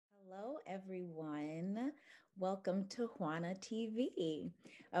everyone. Welcome to Juana TV,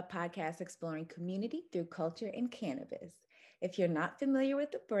 a podcast exploring community through culture and cannabis. If you're not familiar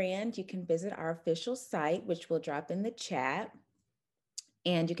with the brand, you can visit our official site, which we'll drop in the chat.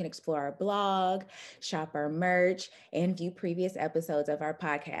 And you can explore our blog, shop our merch, and view previous episodes of our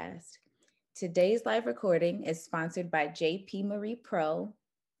podcast. Today's live recording is sponsored by JP Marie Pro,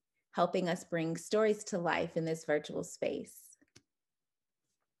 helping us bring stories to life in this virtual space.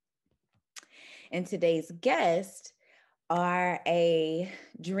 And today's guests are a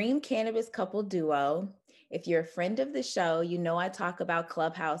dream cannabis couple duo. If you're a friend of the show, you know I talk about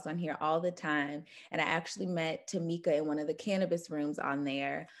Clubhouse on here all the time. And I actually met Tamika in one of the cannabis rooms on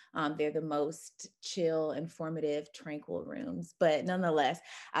there. They're the most chill, informative, tranquil rooms. But nonetheless,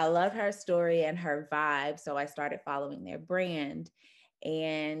 I love her story and her vibe. So I started following their brand.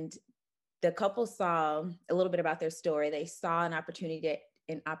 And the couple saw a little bit about their story. They saw an opportunity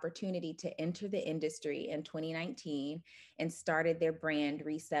to enter the industry in 2019 and started their brand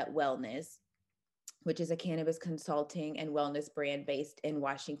Reset Wellness, which is a cannabis consulting and wellness brand based in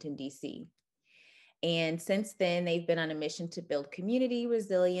Washington, D.C. And since then, they've been on a mission to build community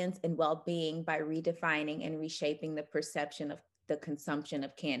resilience and well-being by redefining and reshaping the perception of the consumption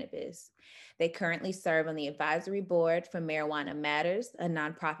of cannabis. They currently serve on the advisory board for Marijuana Matters, a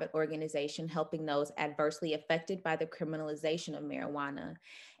nonprofit organization helping those adversely affected by the criminalization of marijuana.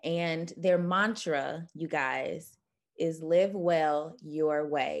 And their mantra, you guys, is live well your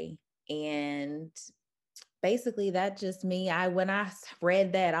way. And basically that's just me. When I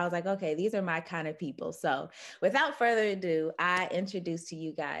read that, I was like, okay, these are my kind of people. So without further ado, I introduce to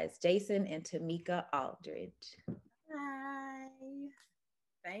you guys Jason and Tamika Aldridge. Hi.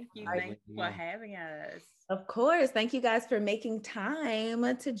 Thank you. Thank you for having us. Of course. Thank you guys for making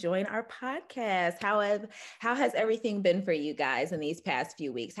time to join our podcast. How has everything been for you guys in these past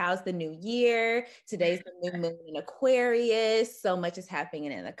few weeks? How's the new year? Today's the new moon in Aquarius. So much is happening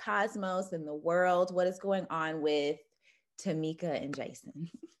in the cosmos, in the world. What is going on with Tamika and Jason?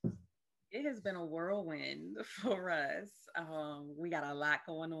 It has been a whirlwind for us. We got a lot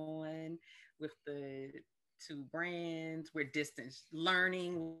going on with the two brands. We're distance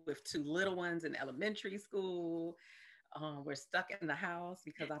learning with two little ones in elementary school. We're stuck in the house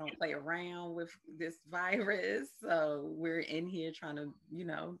because I don't play around with this virus. So we're in here trying to,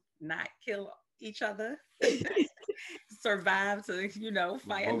 not kill each other. Survive to,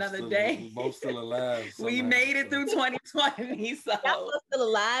 fight another day. Both still alive. We made it through 2020. So y'all still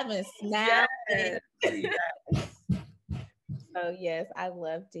alive and smiling. Yes. Oh, yes, I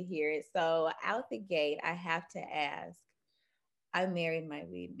love to hear it. So out the gate, I have to ask, I married my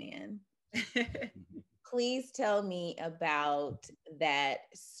weed man. Please tell me about that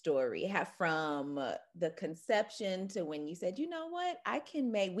story, from the conception to when you said, you know what,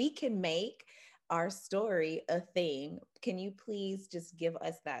 we can make our story a thing. Can you please just give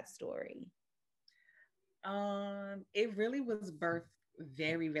us that story? It really was birthed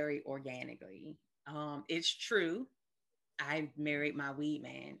very, very organically. It's true. I married my weed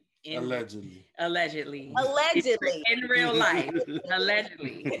man. Allegedly. In real life.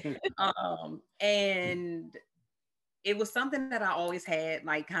 Allegedly. And it was something that I always had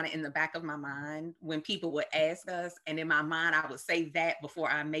like kind of in the back of my mind when people would ask us. And in my mind, I would say that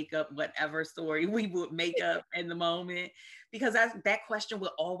before I make up whatever story we would make up in the moment, because that question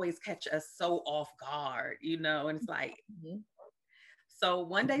would always catch us so off guard, and it's like, So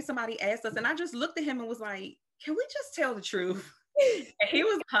one day somebody asked us and I just looked at him and was like, can we just tell the truth? And he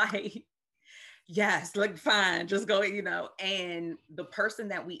was like, yes, look, fine, just go, and the person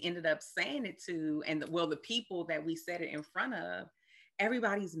that we ended up saying it to, and the people that we said it in front of,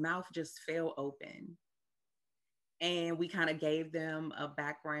 everybody's mouth just fell open. And we kind of gave them a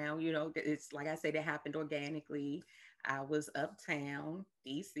background, it's like I said, it happened organically. I was uptown,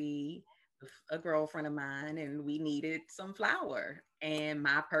 DC, with a girlfriend of mine, and we needed some flour. And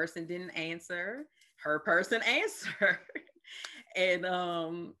my person didn't answer, her person answered. And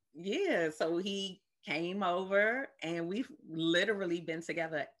so he came over and we've literally been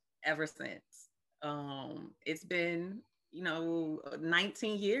together ever since. It's been,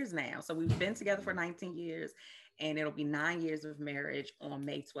 19 years now. So we've been together for 19 years, and it'll be 9 years of marriage on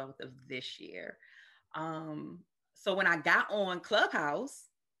May 12th of this year. So when I got on Clubhouse,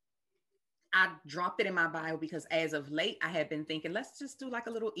 I dropped it in my bio because as of late, I had been thinking, let's just do like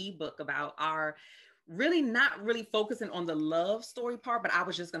a little ebook about our really not really focusing on the love story part, but I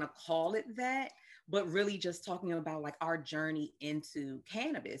was just going to call it that, but really just talking about like our journey into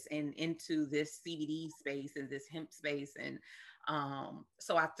cannabis and into this CBD space and this hemp space. And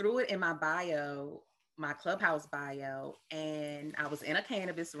so I threw it in my bio. my Clubhouse bio, and I was in a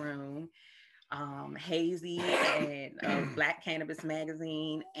cannabis room. Hazy and Black Cannabis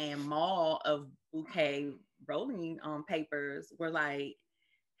Magazine and Maul of Bouquet Rolling Papers were like,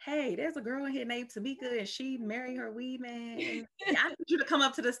 hey, there's a girl in here named Tamika and she married her weed man. I need you to come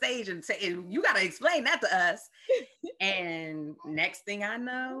up to the stage and say, and you got to explain that to us. And next thing I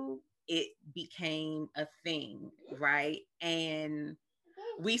know, it became a thing, right? And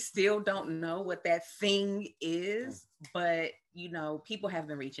we still don't know what that thing is, but you know, people have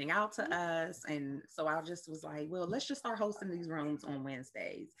been reaching out to us. And so I just was like, well, let's just start hosting these rooms on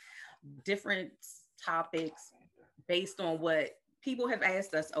Wednesdays, different topics based on what people have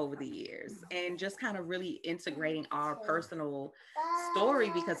asked us over the years, and just kind of really integrating our personal story,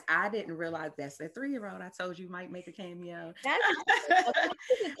 because I didn't realize that's a 3-year-old I told you might make a cameo. That's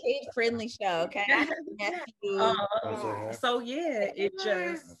a kid-friendly show, okay? So yeah, it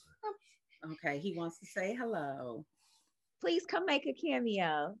just, okay, he wants to say hello. Please come make a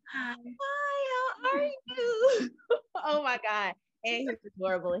cameo. Hi, how are you? Oh my God. And he's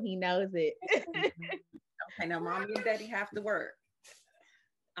adorable and he knows it. Okay, now mommy and daddy have to work.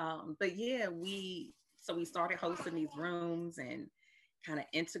 But yeah, we started hosting these rooms and kind of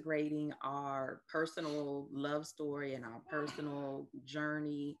integrating our personal love story and our personal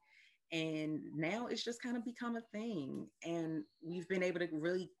journey. And now it's just kind of become a thing. And we've been able to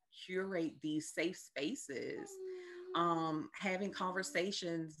really curate these safe spaces, having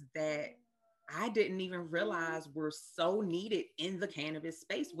conversations that I didn't even realize were so needed in the cannabis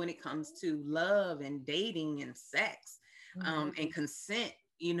space when it comes to love and dating and sex, and consent,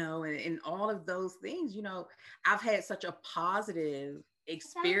 you know, and all of those things. You know, I've had such a positive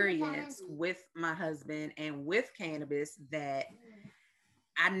experience with my husband and with cannabis that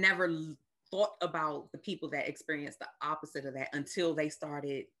I never thought about the people that experienced the opposite of that until they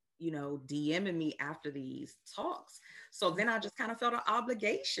started, you know, DMing me after these talks. So then I just kind of felt an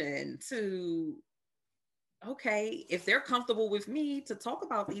obligation to, okay, if they're comfortable with me to talk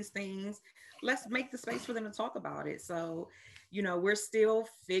about these things, let's make the space for them to talk about it. So, you know, we're still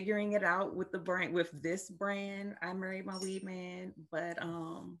figuring it out with the brand, with this brand, I Married My Weed Man. But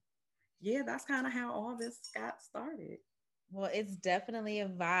yeah, that's kind of how all this got started. Well, it's definitely a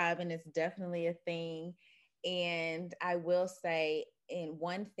vibe and it's definitely a thing. And I will say, and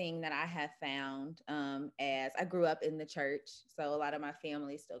one thing that I have found, as I grew up in the church, so a lot of my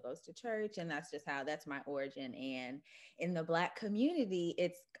family still goes to church, and that's my origin. And in the Black community,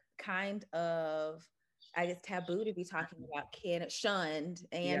 it's kind of, I guess, taboo to be talking about shunned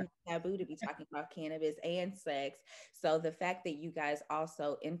and taboo to be talking about cannabis and sex. So the fact that you guys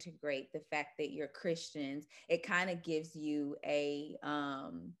also integrate the fact that you're Christians, it kind of gives you a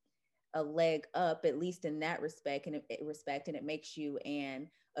leg up, at least in that respect, and it makes you an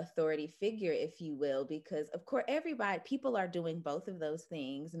authority figure, if you will, because of course people are doing both of those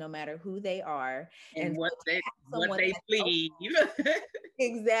things, no matter who they are and what they believe.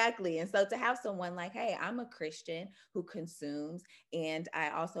 Exactly. And so to have someone like, hey, I'm a Christian who consumes, and I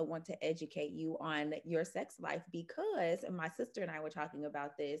also want to educate you on your sex life, because, and my sister and I were talking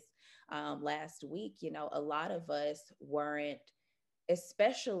about this last week, you know, a lot of us weren't,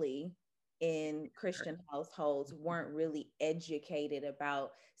 especially in Christian households, weren't really educated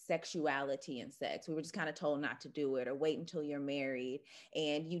about sexuality and sex. We were just kind of told not to do it or wait until you're married.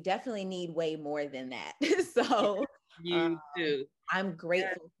 And you definitely need way more than that. So you do. I'm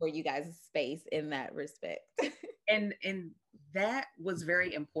grateful for you guys' space in that respect. and that was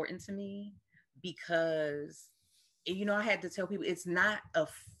very important to me, because, you know, I had to tell people it's not a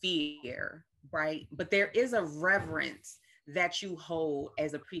fear, right? But there is a reverence that you hold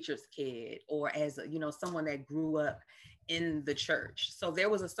as a preacher's kid, or as a, you know, someone that grew up in the church. So there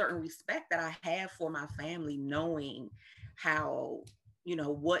was a certain respect that I have for my family, knowing how, you know,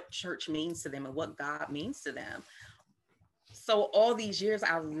 what church means to them and what God means to them. So all these years,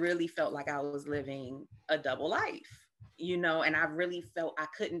 I really felt like I was living a double life, you know, and I really felt I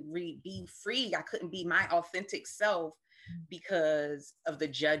couldn't be free. I couldn't be my authentic self because of the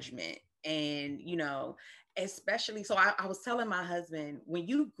judgment. And, you know, especially, so I was telling my husband, when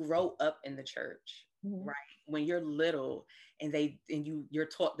you grow up in the church, right, when you're little and you're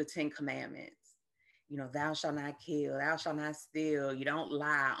taught the 10 commandments, you know, thou shalt not kill, thou shalt not steal, you don't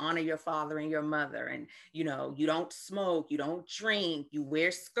lie, honor your father and your mother, and, you know, you don't smoke, you don't drink, you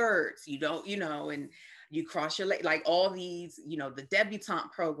wear skirts, you don't, you know, and you cross your leg, like all these, you know, the debutante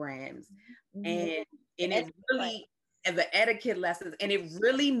programs, and it really, and the etiquette lessons, and it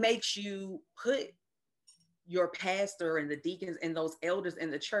really makes you put your pastor and the deacons and those elders in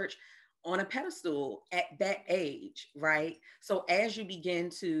the church on a pedestal at that age, right? So as you begin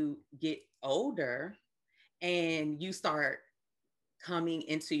to get older, and you start coming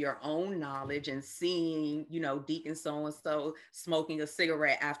into your own knowledge and seeing, you know, Deacon so-and-so smoking a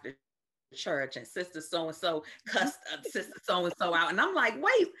cigarette after church, and sister so-and-so cussed sister so-and-so out. And I'm like,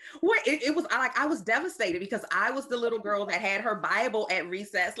 wait, it was like, I was devastated because I was the little girl that had her Bible at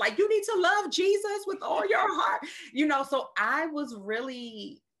recess. Like, you need to love Jesus with all your heart, you know? So I was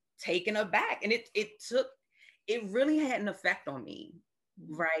really taken aback, and it really had an effect on me,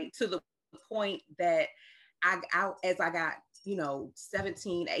 right? To the point that as I got, you know,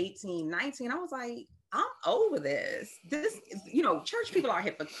 17, 18, 19, I was like, I'm over this. You know, church people are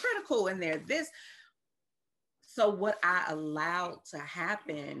hypocritical and they're this. So what I allowed to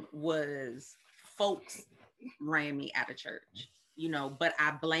happen was folks ran me out of church, you know, but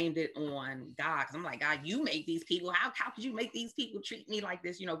I blamed it on God. Cause I'm like, God, you make these people, how could you make these people treat me like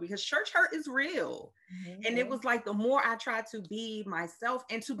this? You know, because church hurt is real. Mm-hmm. And it was like, the more I tried to be myself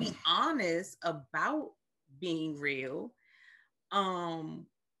and to be honest about being real,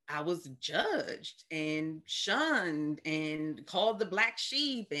 I was judged and shunned and called the black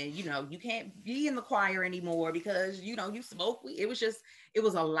sheep, and, you know, you can't be in the choir anymore because, you know, you smoke. It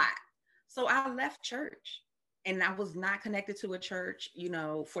was a lot. So I left church, and I was not connected to a church, you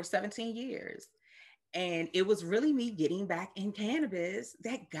know, for 17 years. And it was really me getting back in cannabis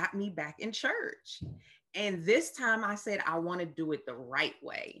that got me back in church. And this time I said, I want to do it the right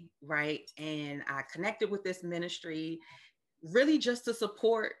way, right? And I connected with this ministry really just to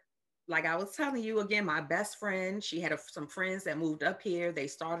support. Like I was telling you again, my best friend, she had some friends that moved up here. They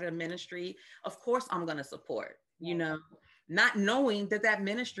started a ministry. Of course, I'm going to support, you know, not knowing that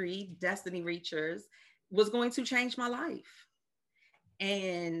ministry, Destiny Reachers, was going to change my life.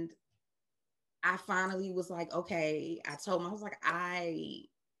 And I finally was like, okay, I told him, I was like, I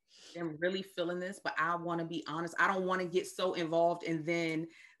am really feeling this, but I want to be honest. I don't want to get so involved and then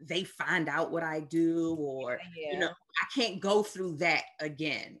they find out what I do, or, you know, I can't go through that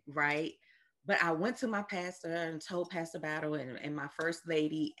again. Right. But I went to my pastor and told Pastor Battle and my first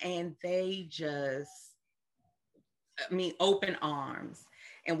lady, and they just, open arms.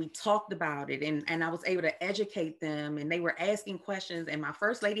 And we talked about it, and I was able to educate them, and they were asking questions. And my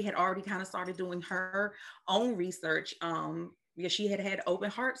first lady had already kind of started doing her own research. Because she had open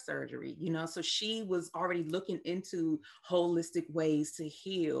heart surgery, you know, so she was already looking into holistic ways to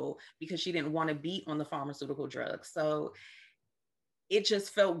heal because she didn't want to be on the pharmaceutical drugs. So it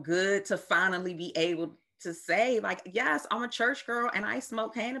just felt good to finally be able to say, like, yes, I'm a church girl and I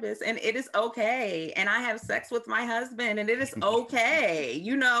smoke cannabis and it is okay. And I have sex with my husband and it is okay.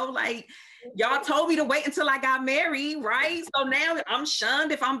 You know, like, y'all told me to wait until I got married, right? So now I'm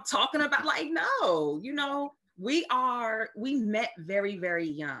shunned if I'm talking about, like, no, you know, we met very, very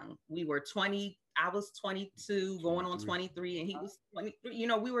young. We were 20. I was 22 going on 23 and he was 23. You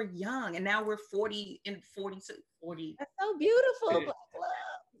know, we were young, and now we're 40 and 42, 40. That's so beautiful.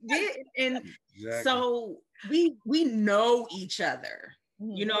 Yeah. And exactly. So we know each other.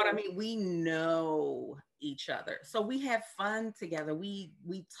 Mm-hmm. You know what I mean? We know each other. So we have fun together. We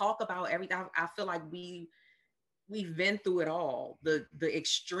talk about everything. I feel like we've been through it all, the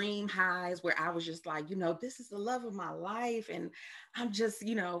extreme highs where I was just like, you know, this is the love of my life. And I'm just,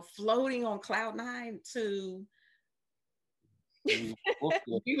 you know, floating on cloud nine, to he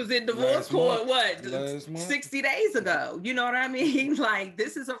was in divorce court, 60 days ago. You know what I mean? Like,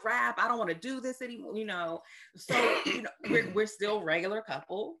 this is a wrap. I don't want to do this anymore, you know? So, you know, we're still regular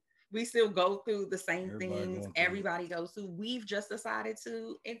couple. We still go through the same things everybody goes through. We've just decided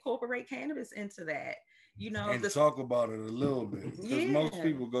to incorporate cannabis into that. You know, and talk about it a little bit, because most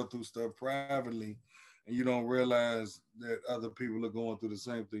people go through stuff privately and you don't realize that other people are going through the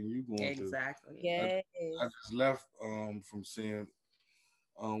same thing you're going through. Exactly. Yeah. I just left from seeing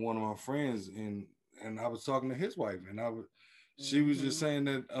one of my friends, and I was talking to his wife, and she was just saying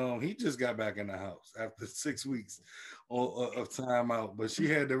that he just got back in the house after 6 weeks of time out, but she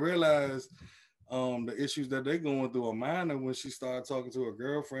had to realize the issues that they're going through are minor when she started talking to her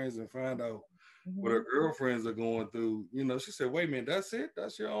girlfriends and find out what her girlfriends are going through. You know, she said, wait a minute, that's it?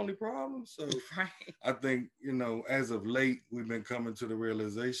 That's your only problem? So I think, you know, as of late, we've been coming to the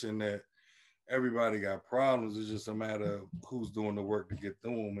realization that everybody got problems. It's just a matter of who's doing the work to get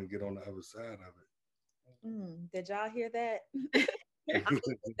through them and get on the other side of it. Did y'all hear that?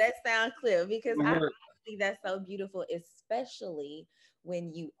 That sounds clear, because I think that's so beautiful, especially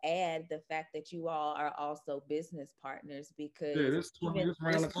when you add the fact that you all are also business partners, because it's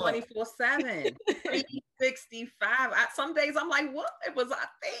 24/7, 365. Some days I'm like, what was I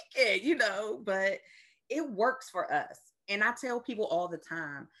thinking? You know, but it works for us. And I tell people all the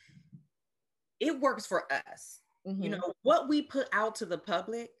time, it works for us. You know, what we put out to the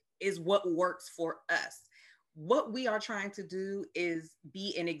public is what works for us. what we are trying to do is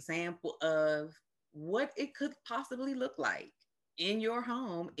be an example of what it could possibly look like in your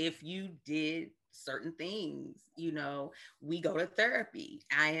home if you did certain things. You know, we go to therapy.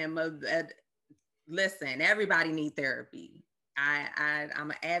 I am a listen, everybody need therapy.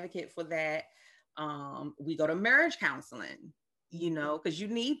 I'm an advocate for that. We go to marriage counseling, you know, because you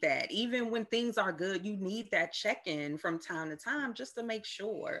need that. Even when things are good, you need that check-in from time to time just to make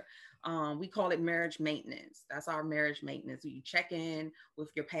sure. We call it marriage maintenance. That's our marriage maintenance. You check in with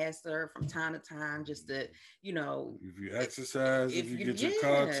your pastor from time to time just to, you know. If you exercise, if you get your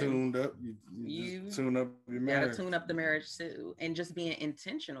car tuned up, you just tune up your marriage. Gotta tune up the marriage too. And just being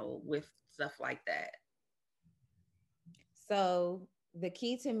intentional with stuff like that. So the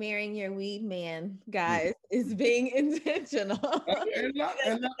key to marrying your weed man, guys, is being intentional.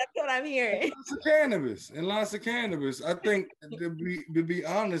 That's what I'm hearing. Lots of cannabis. I think to be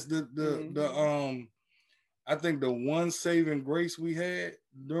honest, I think the one saving grace we had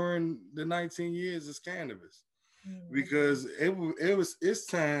during the 19 years is cannabis. Because it's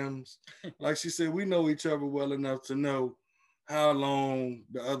times, like she said, we know each other well enough to know how long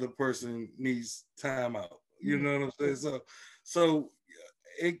the other person needs time out. You know what I'm saying? So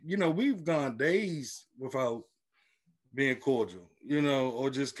you know, we've gone days without being cordial, you know, or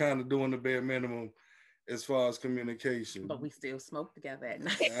just kind of doing the bare minimum as far as communication. But we still smoke together at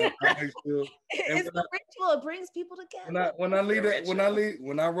night. It's the ritual. It brings people together.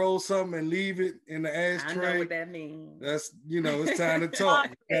 When I roll something and leave it in the ashtray, I know what that means. That's, you know, it's time to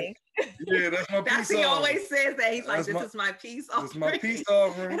talk. Yeah, that's my peace offering. He always says that. He's like, this is my peace offering. It's my peace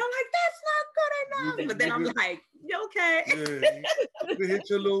offering. And I'm like, that's not good enough. But then I'm like, you okay? Yeah, you hit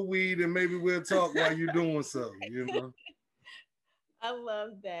your little weed and maybe we'll talk while you're doing something, you know? I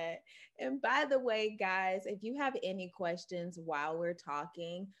love that. And by the way, guys, if you have any questions while we're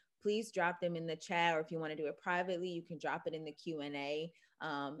talking, please drop them in the chat, or if you want to do it privately, you can drop it in the Q&A,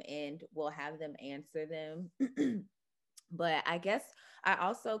 and we'll have them answer them. But I guess I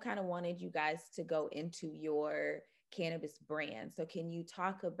also kind of wanted you guys to go into your cannabis brand. So can you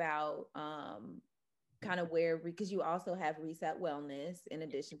talk about kind of where, because you also have Reset Wellness in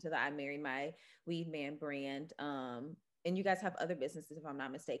addition to the I Marry My Weed Man brand. And you guys have other businesses, if I'm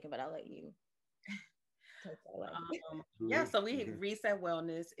not mistaken, but I'll let you. Yeah, so Reset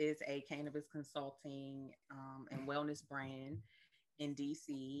Wellness is a cannabis consulting and wellness brand in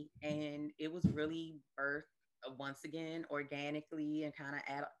DC, and it was really birthed once again organically and kind of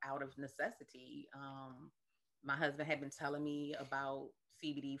out of necessity. My husband had been telling me about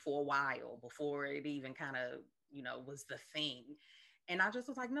CBD for a while before it even kind of, you know, was the thing. And I just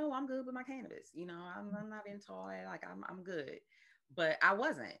was like, no, I'm good with my cannabis. You know, I'm not into all that. Like, I'm good. But I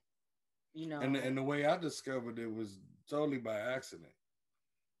wasn't, you know. And the way I discovered it was totally by accident.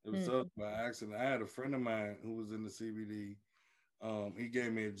 It was totally by accident. I had a friend of mine who was in the CBD. He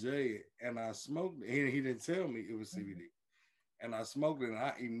gave me a J, and I smoked it. He didn't tell me it was CBD. And I smoked it, and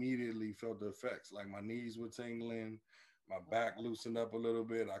I immediately felt the effects. Like, my knees were tingling. My back loosened up a little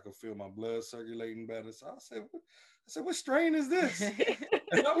bit. I could feel my blood circulating better. So I said, what strain is this?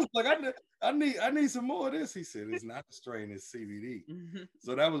 And I was like, I need some more of this. He said, it's not a strain, it's CBD.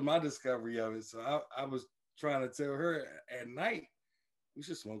 So that was my discovery of it. So I was trying to tell her at night, we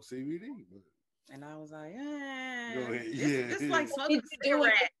should smoke CBD. And I was like, go ahead. This like smoking did you do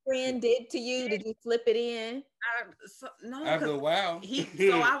what your friend did to you? Did you slip it in? No. After a while.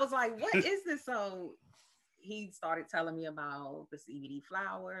 So I was like, what is this? So he started telling me about the CBD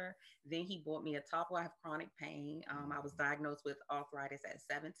flower. Then he bought me a topical. I have chronic pain. I was diagnosed with arthritis at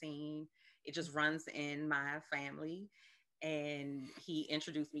 17. It just runs in my family. And he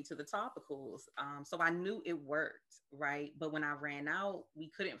introduced me to the topicals. So I knew it worked, right? But when I ran out,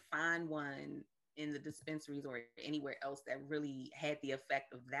 we couldn't find one in the dispensaries or anywhere else that really had the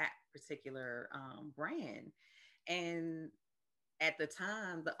effect of that particular brand. And at the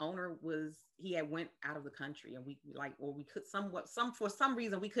time, the owner he had went out of the country, and we could for some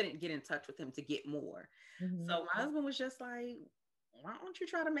reason we couldn't get in touch with him to get more. So my husband was just like, why don't you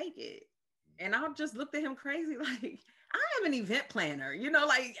try to make it? And I just looked at him crazy, like, I am an event planner, you know,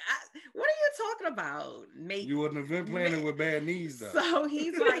 like, what are you talking about? You were an event planner with bad knees, though. So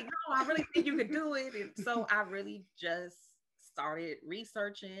he's like, no, I really think you could do it. And so I really just started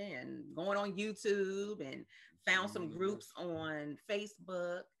researching and going on YouTube and found some groups on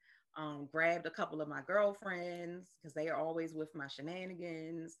Facebook, grabbed a couple of my girlfriends because they are always with my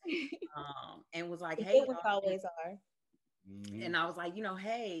shenanigans, and was like, hey, always are. And I was like, you know,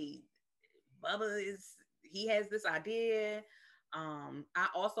 hey, Bubba he has this idea. I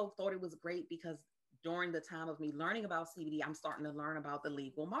also thought it was great because during the time of me learning about CBD, I'm starting to learn about the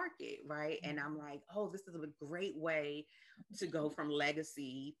legal market, right? And I'm like, oh, this is a great way to go from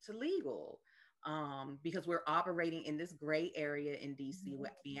legacy to legal. Because we're operating in this gray area in DC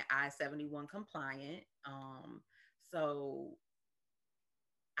with being I-71 compliant. So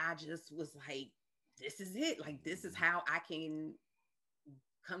I just was like, this is it. Like, this is how I can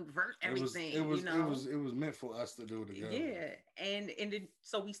convert everything. It was meant for us to do together. Yeah. And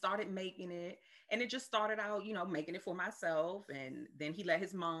so we started making it, and it just started out, making it for myself. And then he let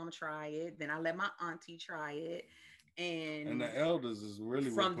his mom try it. Then I let my auntie try it. And the elders is really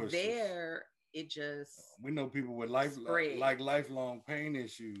from there, it just, we know people with lifelong pain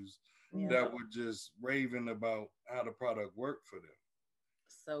issues that were just raving about how the product worked for them.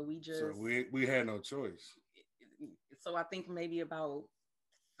 So we had no choice. So I think maybe about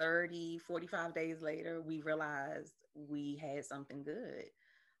 30, 45 days later, we realized we had something good.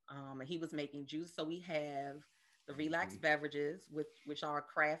 And he was making juice. So we have the Relax beverages, which are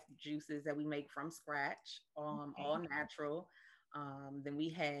craft juices that we make from scratch, all natural. Then we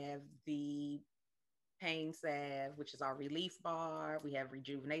have the pain salve, which is our relief bar. We have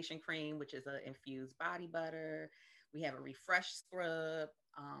rejuvenation cream, which is an infused body butter. We have a refresh scrub,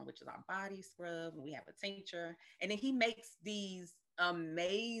 which is our body scrub. And we have a tincture. And then he makes these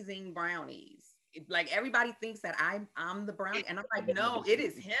amazing brownies. Like, everybody thinks that I'm the brownie, and I'm like, no, it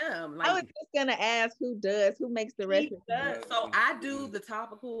is him. Like, I was just gonna ask who makes the recipe. So I do the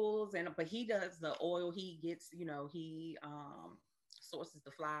topicals, but he does the oil. He gets, he sources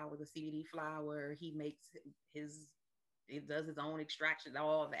the flour, the CBD flour. He does his own extraction,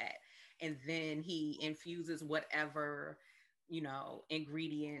 all that, and then he infuses whatever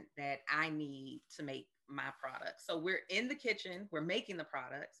ingredient that I need to make my product. So we're in the kitchen, we're making the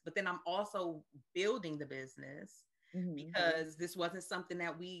products, but then I'm also building the business because this wasn't something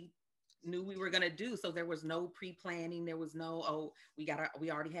that we knew we were going to do. So there was no pre-planning. There was no,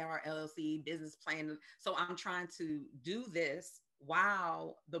 we already have our LLC business plan. So I'm trying to do this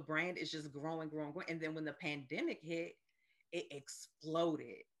while the brand is just growing. And then when the pandemic hit, it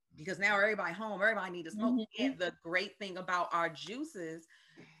exploded. Because now everybody home, everybody need to smoke. And the great thing about our juices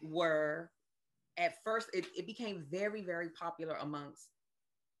were, at first, it became very, very popular amongst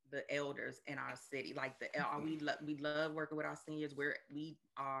the elders in our city. Like, we love working with our seniors. We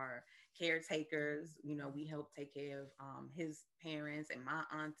are caretakers. We help take care of his parents and my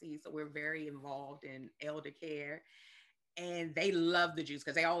auntie. So we're very involved in elder care. And they love the juice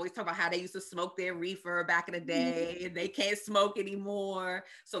because they always talk about how they used to smoke their reefer back in the day and they can't smoke anymore.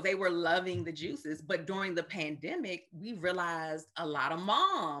 So they were loving the juices. But during the pandemic, we realized a lot of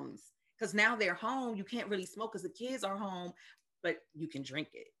moms, because now they're home, you can't really smoke because the kids are home, but you can drink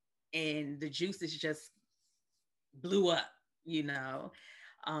it. And the juices just blew up,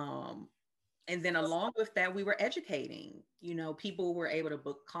 And then along with that, we were educating. People were able to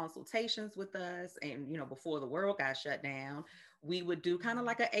book consultations with us. And, before the world got shut down, we would do kind of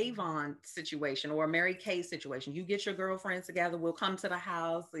like an Avon situation or a Mary Kay situation. You get your girlfriends together, we'll come to the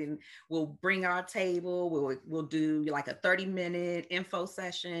house and we'll bring our table. We'll do like a 30-minute info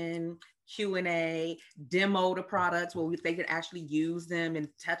session, Q&A, demo the products where they could actually use them and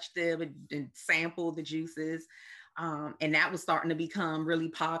touch them and sample the juices. And that was starting to become really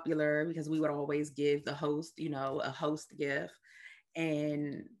popular because we would always give the host, a host gift.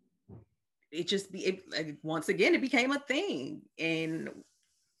 And once again, it became a thing. And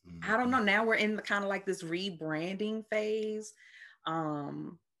I don't know, now we're in kind of like this rebranding phase,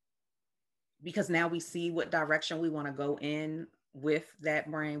 because now we see what direction we want to go in with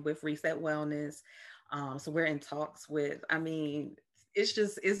that brand, with Reset Wellness. So we're in talks with,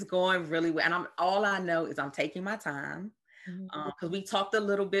 it's going really well. And all I know is I'm taking my time, because we talked a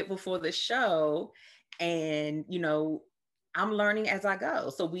little bit before the show, and, I'm learning as I go.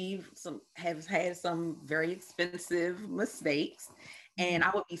 So have had some very expensive mistakes, and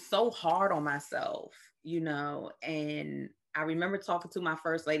I would be so hard on myself, and I remember talking to my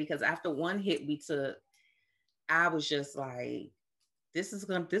first lady, because after one hit we took, I was just like, this is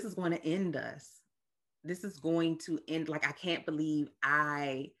going to end us. This is going to end. Like, I can't believe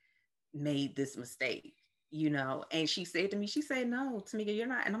I made this mistake, And she said to me, no, Tamika, you're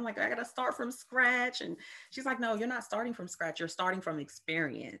not. And I'm like, I got to start from scratch. And she's like, no, you're not starting from scratch. You're starting from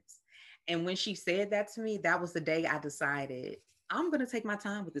experience. And when she said that to me, that was the day I decided I'm going to take my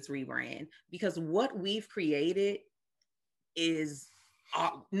time with this rebrand, because what we've created is,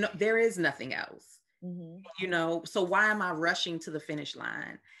 there is nothing else, So why am I rushing to the finish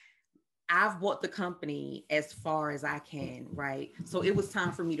line? I've brought the company as far as I can, right? So it was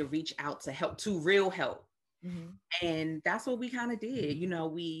time for me to reach out to real help. And that's what we kind of did.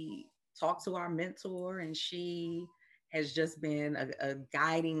 We talked to our mentor, and she has just been a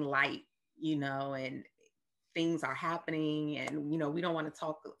guiding light, and things are happening, and we don't want to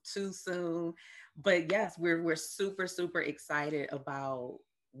talk too soon, but yes, we're super super excited about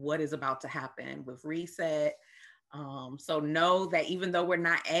what is about to happen with Reset. So know that even though we're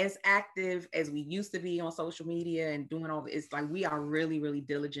not as active as we used to be on social media and doing all, it's like we are really really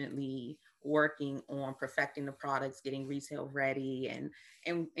diligently working on perfecting the products, getting retail ready,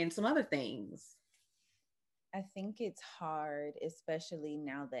 and some other things. I think it's hard, especially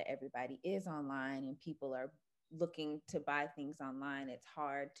now that everybody is online and people are looking to buy things online. It's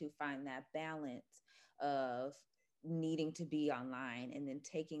hard to find that balance of needing to be online and then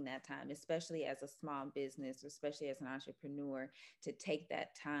taking that time, especially as a small business, especially as an entrepreneur, to take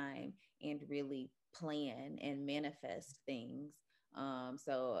that time and really plan and manifest things.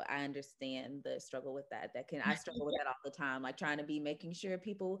 So I understand the struggle with that. I struggle with that all the time, like trying to be making sure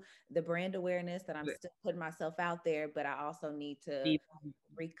people, the brand awareness that I'm still putting myself out there, but I also need to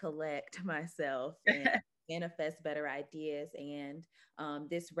recollect myself and manifest better ideas. And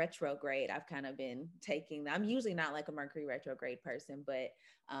this retrograde, I've kind of been taking, I'm usually not like a Mercury retrograde person, but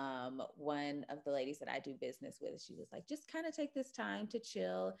one of the ladies that I do business with, she was like, just kind of take this time to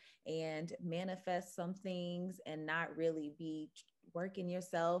chill and manifest some things and not really be working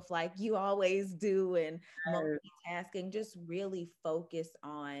yourself like you always do and multitasking. Just really focus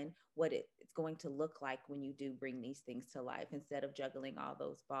on what it's going to look like when you do bring these things to life instead of juggling all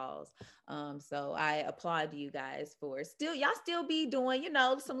those balls. So I applaud you guys for y'all still be doing,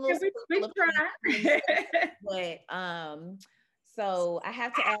 some little we try. but so I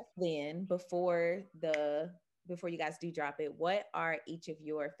have to ask then before you guys do drop it, what are each of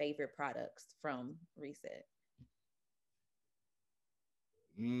your favorite products from Reset?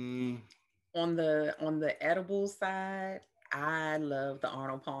 On the edible side, I love the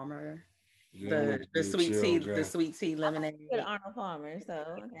Arnold Palmer, the sweet tea lemonade. Arnold Palmer,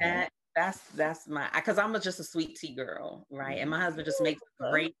 so okay. That's my, because I'm just a sweet tea girl, right? And my husband just makes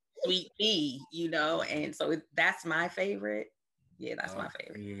great sweet tea, and so that's my favorite. Yeah, that's my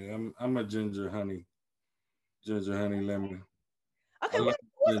favorite. Yeah, I'm a ginger honey lemon. Okay, what's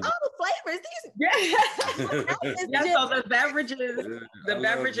all the flavors? Yeah, so the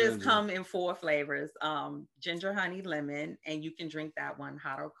beverages come in 4 flavors: ginger, honey, lemon, and you can drink that one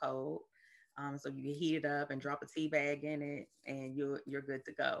hot or cold. So you can heat it up and drop a tea bag in it, and you're good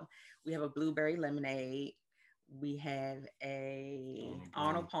to go. We have a blueberry lemonade. We have a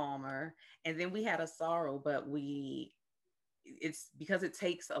Arnold Palmer, and then we had a sorrel, but it's because it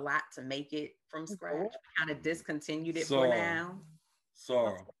takes a lot to make it from scratch. We kind of discontinued it for now.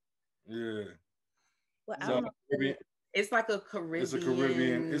 Sorrel. Yeah. Well, I don't know. It's like a Caribbean. It's a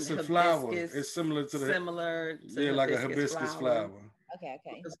Caribbean. It's a flower. It's similar to like a hibiscus flower. Okay.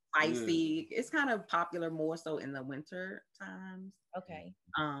 It's spicy. Yeah. It's kind of popular more so in the winter times. Okay.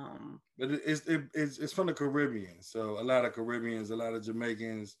 But it's from the Caribbean. So a lot of Caribbeans, a lot of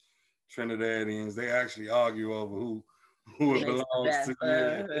Jamaicans, Trinidadians, they actually argue over who it belongs to.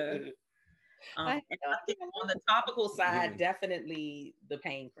 Yeah. On the topical side, definitely the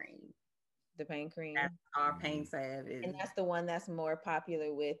pain cream. The pain cream. That's our pain salve and that's the one that's more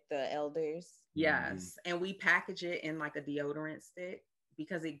popular with the elders. Yes, and we package it in like a deodorant stick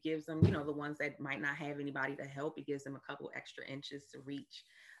because it gives them, the ones that might not have anybody to help, it gives them a couple extra inches to reach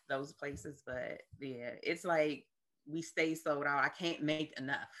those places. But yeah, it's like we stay sold out. I can't make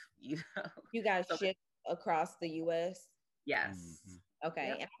enough. You guys ship across the U.S.? Yes. Okay.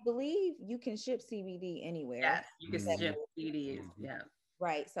 Yep. And I believe you can ship CBD anywhere. Yes, you can ship CBD. Yeah.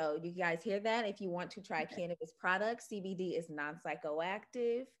 Right. So you guys hear that? If you want to try cannabis products, CBD is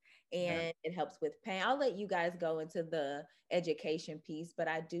non-psychoactive and it helps with pain. I'll let you guys go into the education piece, but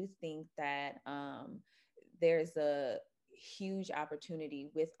I do think that there's a huge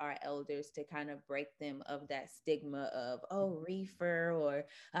opportunity with our elders to kind of break them of that stigma of, oh, reefer, or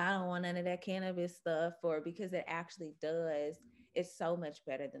I don't want none of that cannabis stuff, or because it actually does. It's so much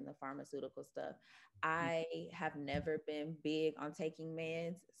better than the pharmaceutical stuff. I have never been big on taking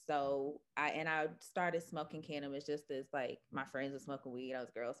meds. So I started smoking cannabis just as like my friends were smoking weed. I was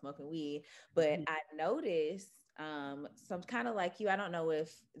girls smoking weed, but I noticed some kind of like you, I don't know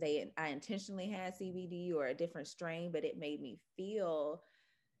if I intentionally had CBD or a different strain, but it made me feel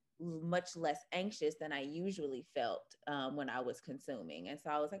much less anxious than I usually felt when I was consuming. And so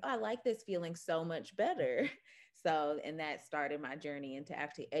I was like, oh, I like this feeling so much better. So, and that started my journey into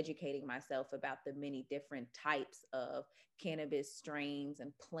actually educating myself about the many different types of cannabis strains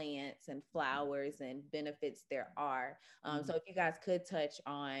and plants and flowers and benefits there are. So if you guys could touch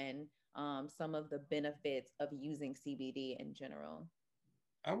on some of the benefits of using CBD in general.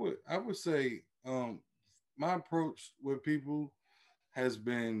 I would say my approach with people has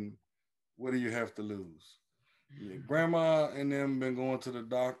been, what do you have to lose? Yeah, grandma and them been going to the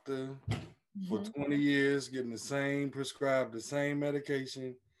doctor for 20 years, getting the same prescribed, the same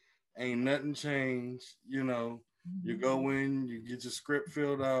medication. Ain't nothing changed. You go in, you get your script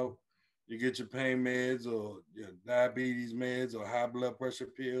filled out, you get your pain meds or your diabetes meds or high blood pressure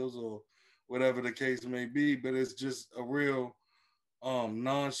pills or whatever the case may be. But it's just a real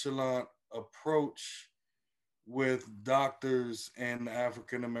nonchalant approach with doctors and the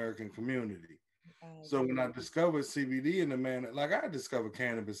African American community. So when I discovered CBD in the man, like I discovered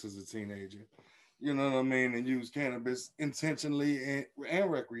cannabis as a teenager, you know what I mean, and used cannabis intentionally and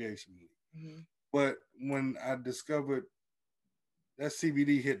recreationally. But when I discovered that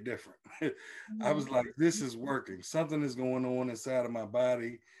CBD hit different, I was like, this is working. Something is going on inside of my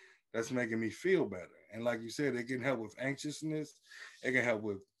body that's making me feel better. And like you said, it can help with anxiousness. It can help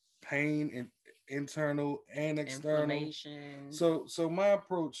with pain and internal and external. So my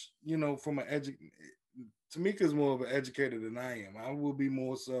approach, from Tamika's more of an educator than I am. I will be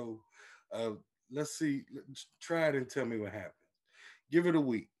more so, let's see, try it and tell me what happens. Give it a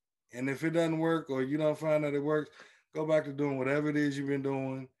week. And if it doesn't work or you don't find that it works, go back to doing whatever it is you've been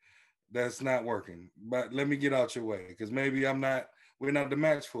doing that's not working. But let me get out your way because maybe we're not the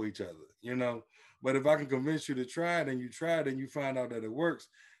match for each other. But if I can convince you to try it and you try it and you find out that it works,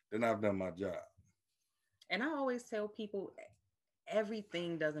 then I've done my job. And I always tell people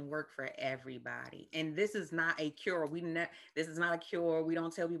everything doesn't work for everybody. And this is not a cure. This is not a cure. We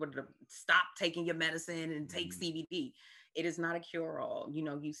don't tell people to stop taking your medicine and take CBD. It is not a cure-all.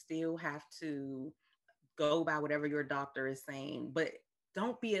 You still have to go by whatever your doctor is saying, but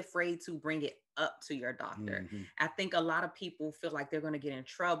don't be afraid to bring it up to your doctor. I think a lot of people feel like they're going to get in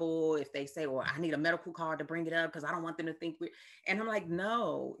trouble if they say, well, I need a medical card to bring it up because I don't want them to think we're, and I'm like,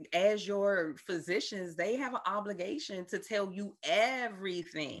 no, as your physicians, they have an obligation to tell you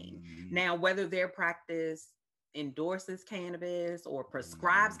everything. Now, whether their practice endorses cannabis or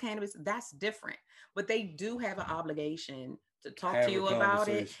prescribes cannabis, that's different, but they do have an obligation to talk to you about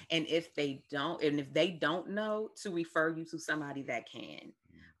it. And if they don't know, to refer you to somebody that can.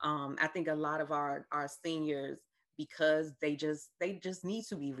 I think a lot of our seniors, because they just need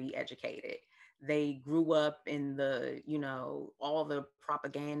to be re-educated. They grew up in the, all the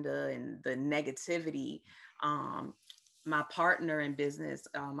propaganda and the negativity. My partner in business,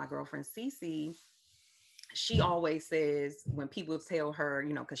 my girlfriend Cece, she always says when people tell her,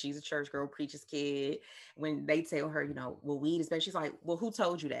 because she's a church girl, preacher's kid, when they tell her, well, weed is bad, she's like, well, who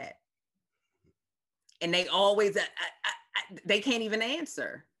told you that? And they always, they can't even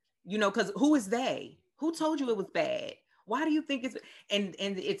answer, because who is they? Who told you it was bad? Why do you think it's, and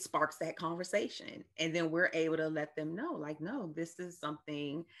it sparks that conversation. And then we're able to let them know, like, no, this is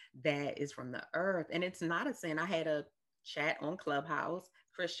something that is from the earth. And it's not a sin. I had a chat on Clubhouse,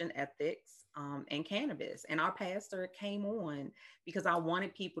 Christian ethics, and cannabis. And our pastor came on because I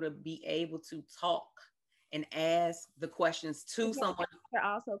wanted people to be able to talk and ask the questions to someone. To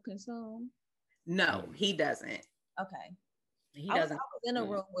also consume? No, he doesn't. Okay. He doesn't. I was in a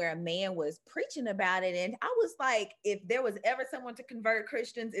room where a man was preaching about it, and I was like, if there was ever someone to convert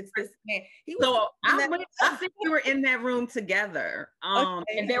Christians, it's this man. He was. So I think we were in that room together,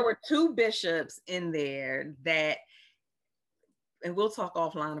 and there were two bishops in there that, and we'll talk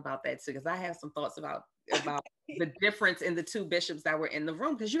offline about that too, because I have some thoughts about the difference in the two bishops that were in the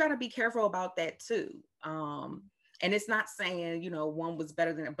room, because you got to be careful about that too. And it's not saying, one was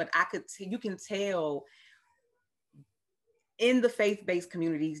better than it, but you can tell in the faith-based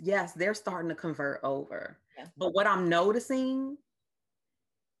communities, yes, they're starting to convert over. Yeah. But what I'm noticing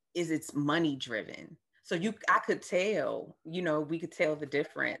is it's money driven. So I could tell, we could tell the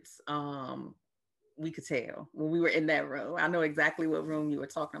difference. We could tell when we were in that room. I know exactly what room you were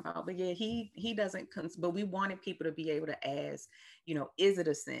talking about, but yeah, he doesn't, but we wanted people to be able to ask, is it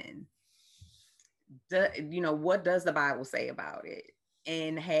a sin? What does the Bible say about it?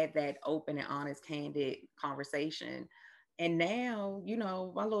 And had that open and honest, candid conversation. And now,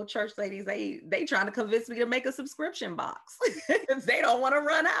 my little church ladies, they trying to convince me to make a subscription box. They don't want to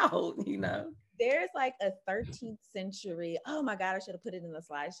run out, There's like a 13th century, oh my God, I should have put it in the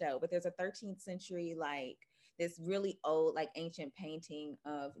slideshow, but there's a 13th century, like this really old, like ancient painting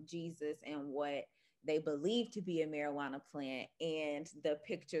of Jesus and what they believe to be a marijuana plant. And the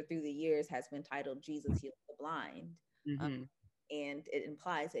picture through the years has been titled Jesus Heals the Blind. And it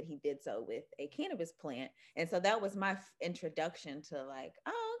implies that he did so with a cannabis plant. And so that was my introduction to like,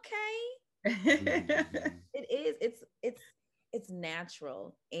 oh, okay. It's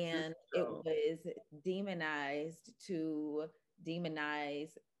natural. And it was demonized to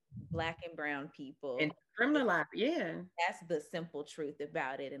demonize Black and brown people and criminalize. Yeah, that's the simple truth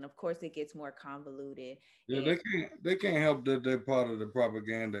about it. And of course, it gets more convoluted. Yeah, And they can't help that they're part of the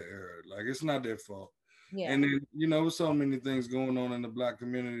propaganda era. Like it's not their fault. yeah, And then so many things going on in the Black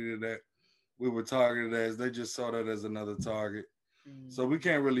community that we were targeted as. They just saw that as another target. So we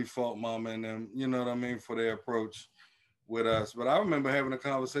can't really fault Mama and them, you know what I mean, for their approach with us. But I remember having a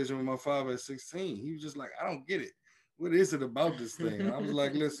conversation with my father at 16. He was just like, I don't get it. What is it about this thing? And I was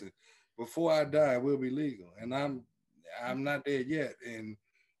like, listen, before I die, we'll be legal. And I'm not there yet. And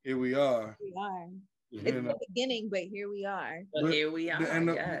here we are. We are. It's the beginning, but here we are. But here we are. And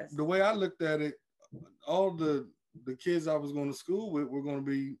yes. The way I looked at it, all the kids I was going to school with were going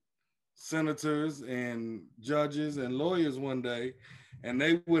to be senators and judges and lawyers one day, and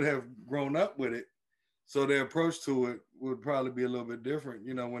they would have grown up with it. So their approach to it would probably be a little bit different,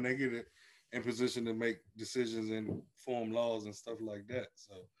 when they get it in position to make decisions and form laws and stuff like that.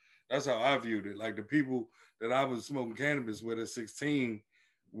 So that's how I viewed it. Like the people that I was smoking cannabis with at 16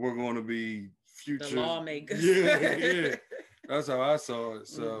 were going to be future the lawmakers. Yeah. That's how I saw it.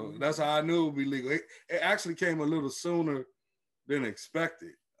 So that's how I knew it would be legal. It actually came a little sooner than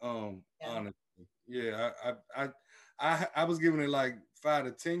expected. Honestly, yeah. I was giving it like 5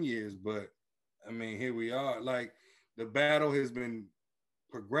 to 10 years, but I mean, here we are. Like the battle has been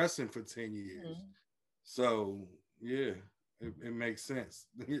progressing for 10 years. So yeah, it makes sense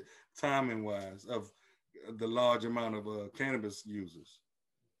timing wise of the large amount of cannabis users.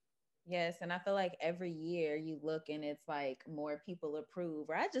 Yes, and I feel like every year you look and it's like more people approve.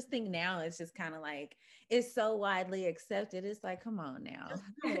 Or I just think now it's just kind of like it's so widely accepted. It's like, come on now.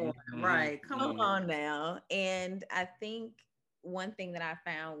 Right. Come on now. And I think one thing that I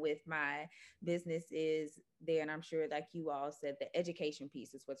found with my business is there, and I'm sure like you all said, the education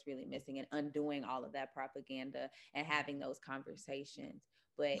piece is what's really missing and undoing all of that propaganda and having those conversations.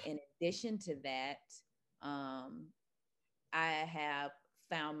 But in addition to that, I have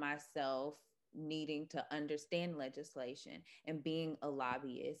found myself needing to understand legislation and being a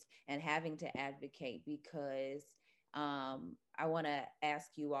lobbyist and having to advocate because I want to ask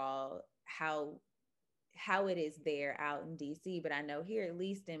you all how it is there out in DC, but I know here, at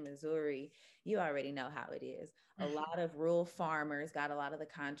least in Missouri, you already know how it is. A lot of rural farmers got a lot of the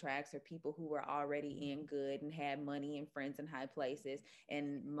contracts or people who were already in good and had money and friends in high places.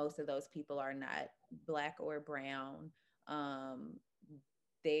 And most of those people are not Black or brown.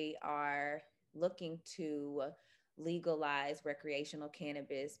 They are looking to legalize recreational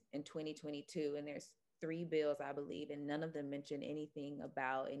cannabis in 2022. And there's 3 bills, I believe, and none of them mention anything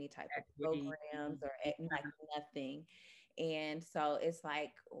about any type of programs or like nothing. And so it's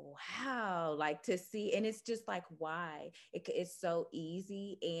like, wow, like to see, and it's just like, why? It's so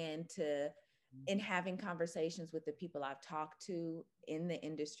easy. And in having conversations with the people I've talked to in the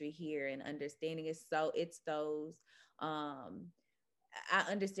industry here and understanding it's those, I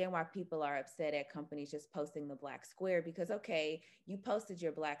understand why people are upset at companies just posting the Black square because, okay, you posted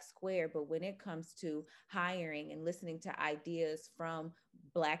your Black square, but when it comes to hiring and listening to ideas from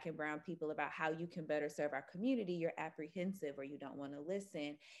Black and brown people about how you can better serve our community, you're apprehensive or you don't want to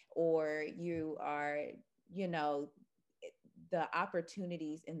listen, or you are, the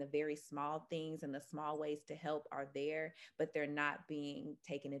opportunities in the very small things and the small ways to help are there, but they're not being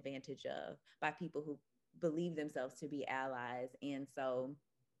taken advantage of by people who believe themselves to be allies. And so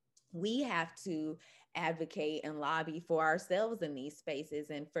we have to advocate and lobby for ourselves in these spaces.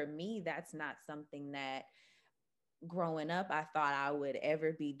 And for me, that's not something that growing up I thought I would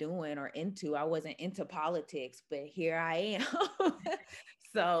ever be doing or into. I wasn't into politics, but here I am.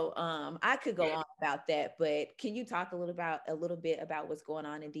 So I could go on about that, but can you talk a little bit about what's going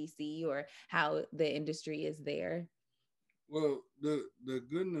on in DC or how the industry is there? Well, the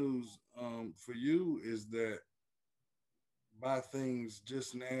good news for you is that by things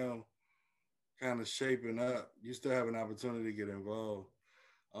just now kind of shaping up, you still have an opportunity to get involved.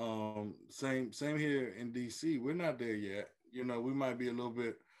 Same here in DC. We're not there yet. We might be a little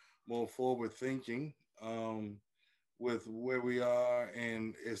bit more forward thinking with where we are,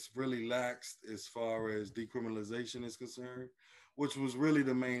 and it's really laxed as far as decriminalization is concerned, which was really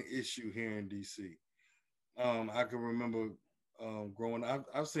the main issue here in DC. I can remember growing up,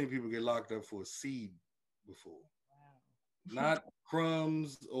 I've seen people get locked up for a seed before. Wow. Not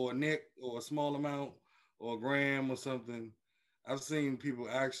crumbs or a nick or a small amount or a gram or something. I've seen people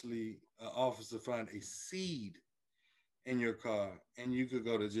actually, an officer find a seed in your car and you could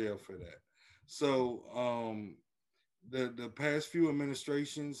go to jail for that. So the past few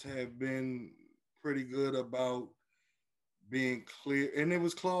administrations have been pretty good about being clear, and it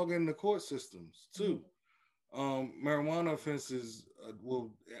was clogging the court systems too. Marijuana offenses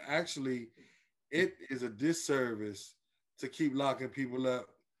will actually, it is a disservice to keep locking people up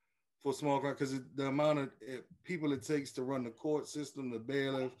for small crime because the amount of people it takes to run the court system, the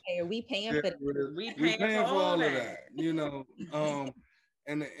bailiff. Hey, are we paying for that? We paying for all of that, you know.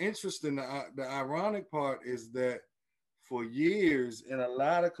 And the interesting, the ironic part is that for years in a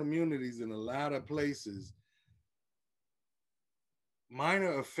lot of communities, in a lot of places,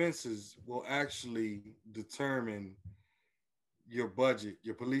 minor offenses will actually determine your budget,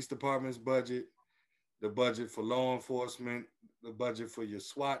 your police department's budget, the budget for law enforcement, the budget for your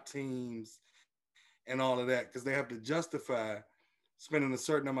SWAT teams, and all of that, because they have to justify spending a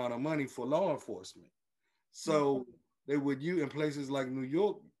certain amount of money for law enforcement. So they would use in places like New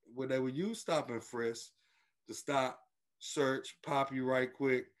York, where they would use stop and frisk to stop, search, pop you right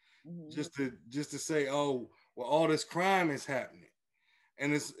quick, just to say, oh, well, all this crime is happening.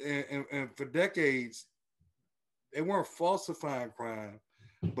 And it's and for decades, they weren't falsifying crime,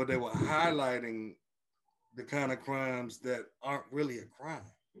 but they were highlighting the kind of crimes that aren't really a crime.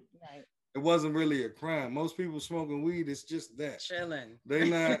 Right. It wasn't really a crime. Most people smoking weed, it's just that. Chilling. They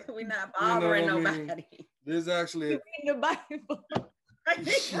not we're not bothering nobody. There's actually in the Bible.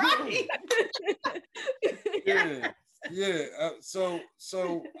 Right. Yeah. So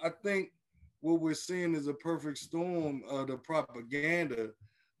I think what we're seeing is a perfect storm of the propaganda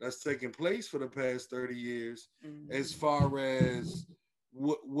that's taking place for the past 30 years, as far as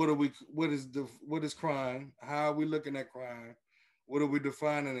what is crime? How are we looking at crime? What are we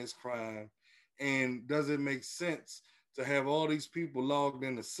defining as crime? And does it make sense to have all these people logged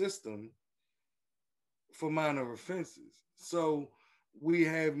in the system for minor offenses? So we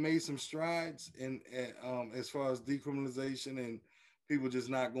have made some strides in as far as decriminalization and people just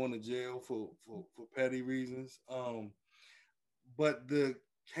not going to jail for petty reasons. But the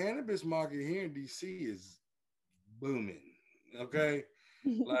cannabis market here in DC is booming. Okay.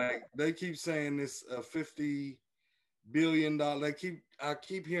 Like they keep saying this $50 billion. I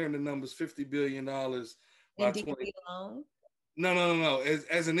keep hearing the numbers $50 billion by 20. Alone? No.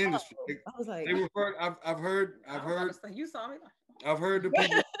 As an industry, I was like, I've heard. You saw me. I've heard the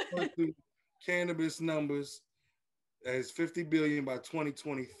people through cannabis numbers as 50 billion by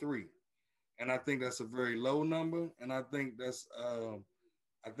 2023, and I think that's a very low number. And I think that's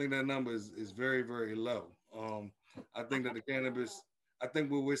I think that number is very, very low. I think that the cannabis. I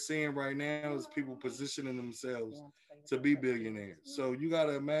think what we're seeing right now is people positioning themselves to be billionaires. So you got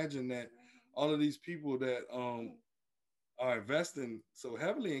to imagine that all of these people that are investing so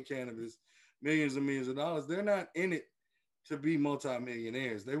heavily in cannabis, millions and millions of dollars, they're not in it to be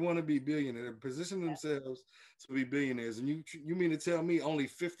multimillionaires. They want to be billionaires. They're positioning themselves to be billionaires. And you mean to tell me only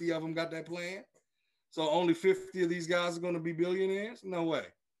 50 of them got that plan? So only 50 of these guys are going to be billionaires? No way.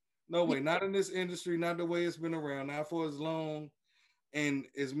 No way. Not in this industry, not the way it's been around, not for as long and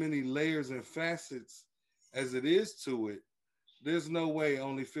as many layers and facets as it is to it. There's no way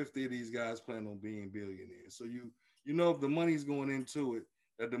only 50 of these guys plan on being billionaires. So you know if the money's going into it,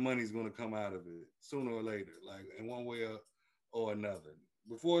 that the money's going to come out of it sooner or later, like in one way or another.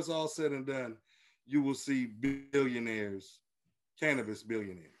 Before it's all said and done, you will see billionaires, cannabis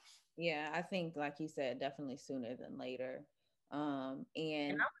billionaires. Yeah, I think, like you said, definitely sooner than later. And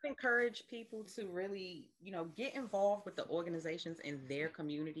I would encourage people to really, get involved with the organizations in their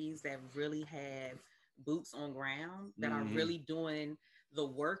communities that really have boots on ground, that are really doing the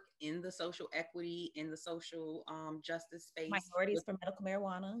work in the social equity, in the social justice space. Minorities for medical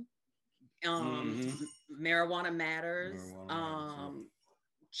marijuana. Marijuana Matters.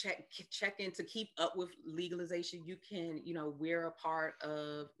 Check in to keep up with legalization. You can, we're a part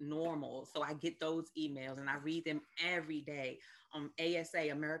of NORML. So I get those emails and I read them every day. ASA,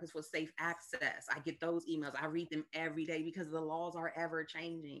 Americans for Safe Access. I get those emails. I read them every day because the laws are ever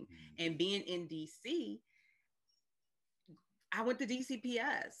changing. And being in DC, I went to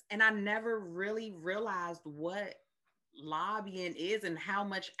DCPS and I never really realized what lobbying is and how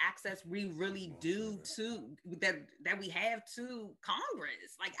much access we really do to that we have to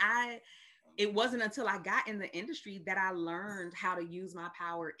Congress. Like it wasn't until I got in the industry that I learned how to use my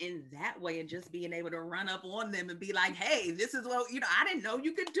power in that way, and just being able to run up on them and be like, hey, this is what, I didn't know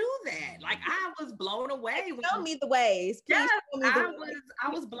you could do that. Like I was blown away. Tell me the ways. Yes, I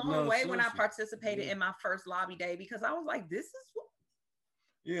was blown away when I participated in my first lobby day, because I was like, this is what.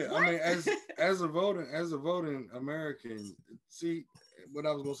 Yeah, what? I mean, as a voting American, see what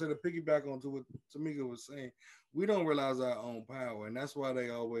I was gonna say, to piggyback onto what Tamika was saying, we don't realize our own power, and that's why they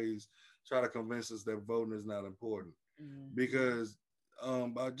always try to convince us that voting is not important. Because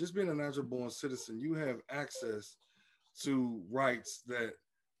by just being a natural born citizen, you have access to rights that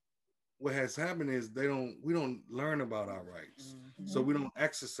what has happened is we don't learn about our rights, so we don't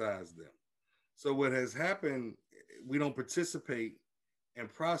exercise them. So what has happened, we don't participate in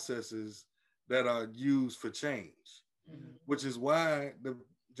processes that are used for change, which is why the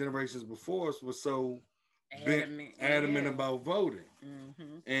generations before us were so adamant about voting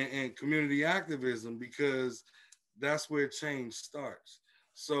and community activism, because that's where change starts.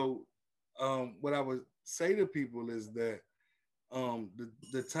 So what I would say to people is that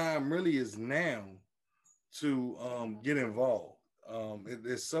the time really is now to get involved.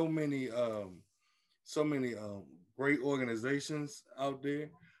 There's so many great organizations out there,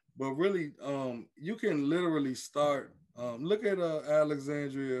 but really you can literally start. Look at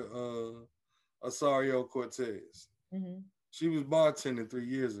Alexandria Osario Cortez. She was bartending 3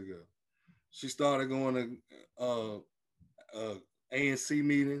 years ago. She started going to ANC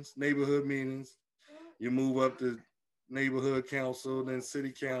meetings, neighborhood meetings. You move up to neighborhood council, then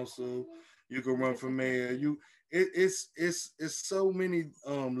city council. You can run for mayor. It's so many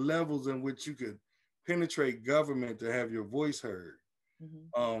levels in which you could penetrate government to have your voice heard.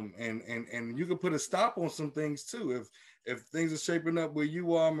 And you can put a stop on some things too. If things are shaping up where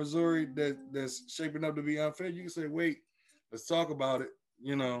you are, Missouri, that's shaping up to be unfair, you can say, wait, let's talk about it.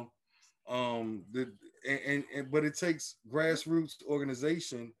 You know, but it takes grassroots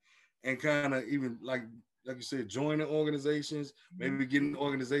organization and kind of even like you said, joining organizations, maybe getting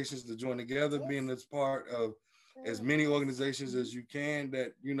organizations to join together, being as part of as many organizations as you can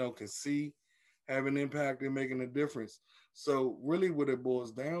that, you know, can see have an impact and making a difference. So really what it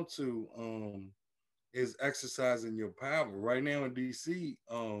boils down to is exercising your power. Right now in DC,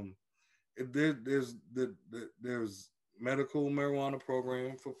 there's medical marijuana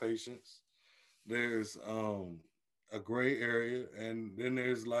program for patients. There's a gray area, and then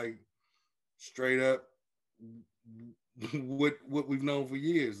there's like straight up what we've known for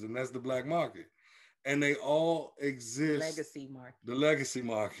years, and that's the black market. And they all exist. The legacy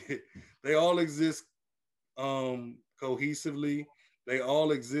market. They all exist cohesively. They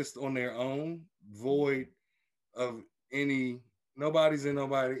all exist on their own, void of nobody's in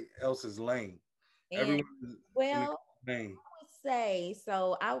nobody else's lane. And well, I would say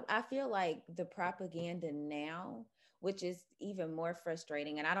so. I feel like the propaganda now, which is even more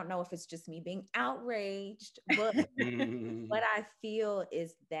frustrating, and I don't know if it's just me being outraged, but what I feel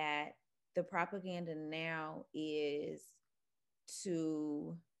is that the propaganda now is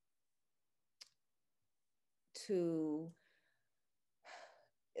to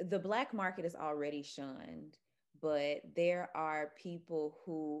the black market is already shunned, but there are people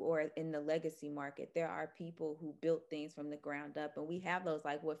who, or in the legacy market, there are people who built things from the ground up. And we have those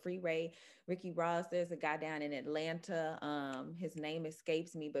like what Freeway, Ricky Ross, there's a guy down in Atlanta. His name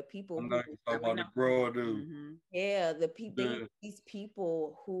escapes me, but people who about the grower dude. Yeah, the people, these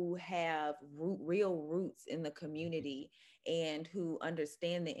people who have real roots in the community and who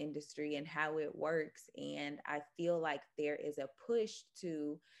understand the industry and how it works. And I feel like there is a push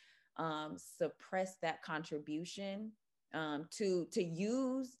to suppress that contribution, to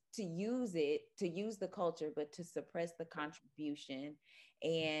use the culture, but to suppress the contribution.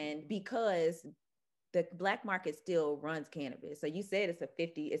 And because the black market still runs cannabis. So you said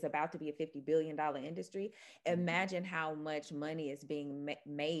it's about to be a $50 billion industry. Imagine how much money is being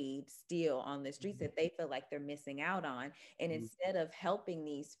made still on the streets that they feel like they're missing out on. And instead of helping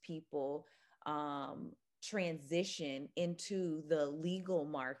these people transition into the legal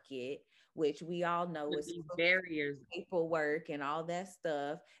market, which we all know is barriers, paperwork and all that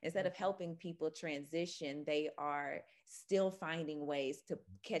stuff, instead of helping people transition, they are still finding ways to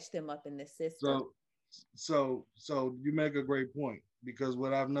catch them up in the system. So you make a great point, because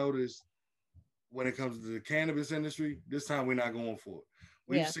what I've noticed when it comes to the cannabis industry, this time we're not going for it.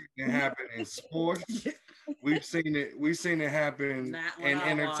 We've seen it happen in sports. We've seen it happen in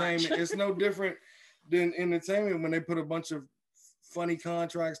entertainment. It's no different than entertainment when they put a bunch of funny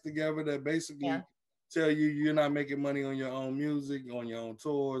contracts together that basically tell you you're not making money on your own music, on your own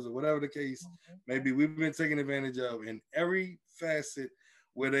tours, or whatever the case maybe. We've been taken advantage of in every facet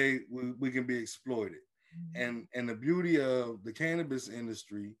where we can be exploited. And the beauty of the cannabis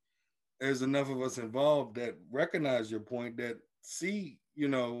industry, there's enough of us involved that recognize your point, that see, you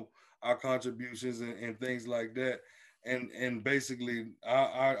know, our contributions and things like that. And basically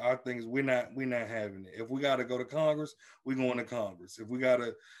our things, we're not having it. If we got to go to Congress, we're going to Congress. If we got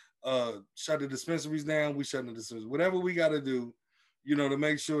to shut the dispensaries down, we shut the dispensaries. Whatever we got to do, you know, to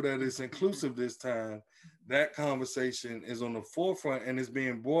make sure that it's inclusive this time, that conversation is on the forefront and is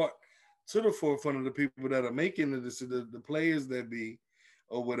being brought to the forefront of the people that are making the players that be,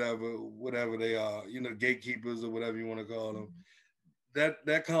 or whatever they are, you know, gatekeepers or whatever you want to call them.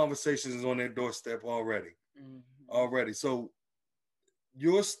 that conversation is on their doorstep already. Already. So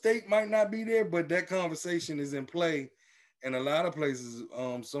your state might not be there, but that conversation is in play in a lot of places.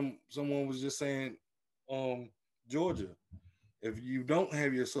 Someone was just saying, Georgia, if you don't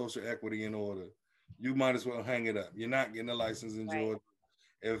have your social equity in order, you might as well hang it up. You're not getting a license in Georgia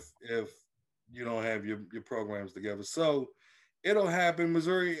if you don't have your programs together. So it'll happen.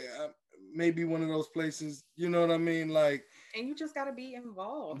 Missouri may be one of those places, you know what I mean? Like, and you just got to be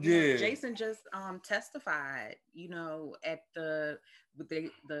involved. Yeah. You know, Jason just testified, you know, at the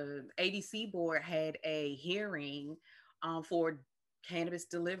ADC board had a hearing for cannabis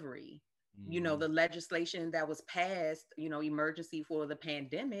delivery. You know, the legislation that was passed, you know, emergency for the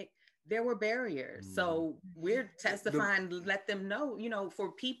pandemic, there were barriers. So we're testifying to let them know, you know,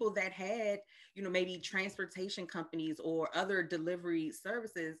 for people that had, you know, maybe transportation companies or other delivery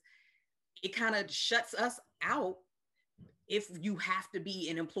services, it kind of shuts us out if you have to be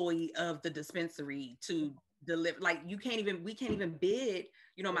an employee of the dispensary to deliver. Like we can't even bid.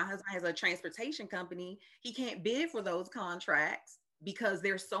 You know, my husband has a transportation company. He can't bid for those contracts because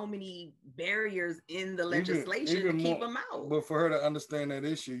there's so many barriers in the legislation to keep them out. But for her to understand that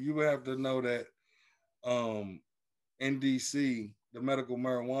issue, you would have to know that in DC, the medical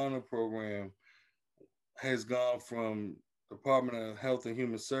marijuana program has gone from Department of Health and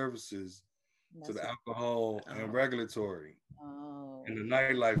Human Services to the Alcohol and Regulatory and the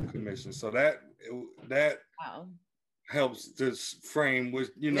Nightlife Commission. So that helps to frame what,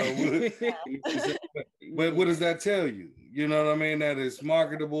 you know, but what does that tell you? You know what I mean? That it's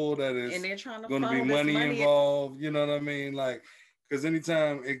marketable, that is going to be money involved, you know what I mean? Like, because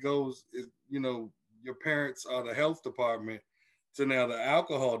anytime it goes, you know, your parents are the health department to now the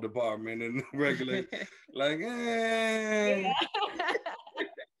alcohol department and regulate, like, and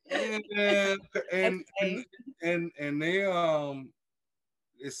they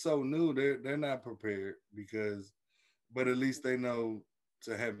it's so new, they're not prepared but at least they know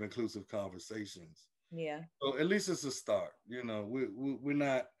to have inclusive conversations. Yeah. So at least it's a start. You know, we're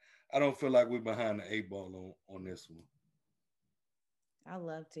not. I don't feel like we're behind the 8 ball on this one. I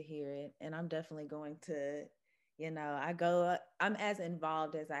love to hear it, and I'm definitely going to. You know, I'm as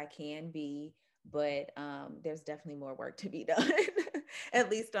involved as I can be, but there's definitely more work to be done,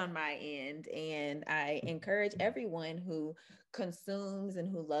 at least on my end. And I encourage everyone who consumes and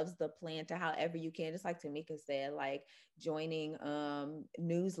who loves the plant to, however you can, just like Tamika said, like joining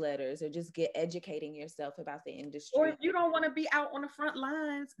newsletters or just educating yourself about the industry. Or if you don't want to be out on the front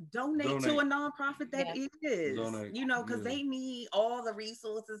lines, donate to a nonprofit that is, you know, because they need all the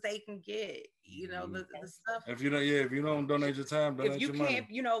resources they can get, you know, the stuff. If you don't donate your time, donate if you your can't, money.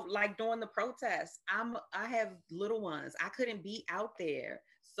 you know, like during the protests, I have little ones. I couldn't be out there.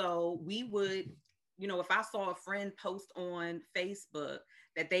 So we would, you know, if I saw a friend post on Facebook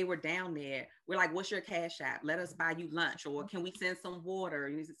that they were down there, we're like, what's your cash app? Let us buy you lunch, or can we send some water?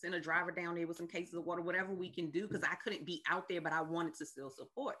 You send a driver down there with some cases of water, whatever we can do, because I couldn't be out there, but I wanted to still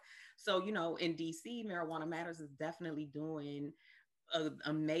support. So, you know, in DC, Marijuana Matters is definitely doing an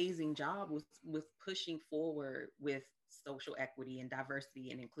amazing job with pushing forward with social equity and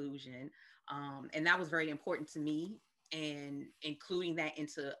diversity and inclusion. And that was very important to me, and including that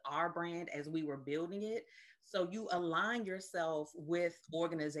into our brand as we were building it. So you align yourself with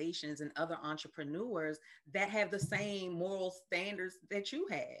organizations and other entrepreneurs that have the same moral standards that you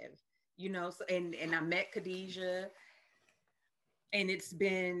have, you know. So, and I met Khadijah, and it's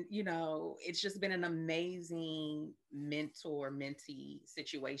been, you know, it's just been an amazing mentor-mentee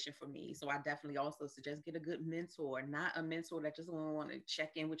situation for me. So I definitely also suggest get a good mentor, not a mentor that just want to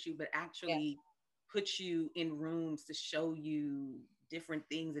check in with you, but actually put you in rooms to show you different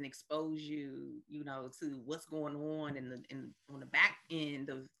things and expose you, you know, to what's going on on the back end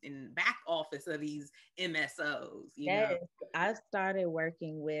in back office of these MSOs. You know, I started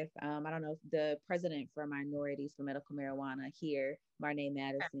working with I don't know, the president for Minorities for Medical Marijuana here, Marnay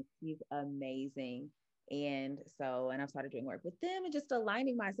Madison. She's amazing. And I've started doing work with them and just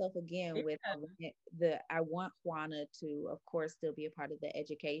aligning myself again with I want Juana to, of course, still be a part of the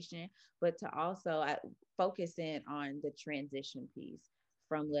education, but to also focus in on the transition piece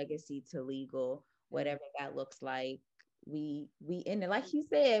from legacy to legal, whatever that looks like. We in it, like you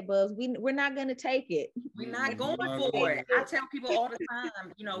said, Buzz, we're not going to take it. We're not going for it. I tell people all the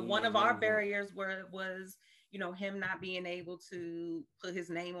time, you know, one of our barriers was, you know, him not being able to put his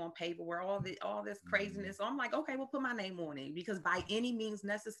name on paper, where all this craziness. So I'm like, okay, we'll put my name on it, because by any means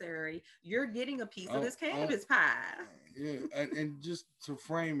necessary, you're getting a piece of this cannabis pie. Yeah, and just to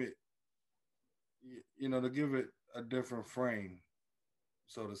frame it, you know, to give it a different frame,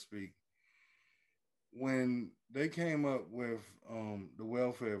 so to speak. When they came up with the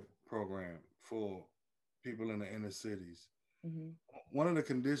welfare program for people in the inner cities. Mm-hmm. One of the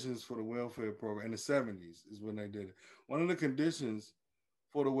conditions for the welfare program in the 70s is when they did it. One of the conditions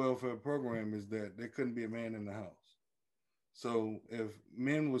for the welfare program is that there couldn't be a man in the house. So if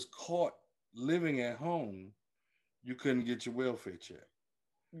men was caught living at home, you couldn't get your welfare check.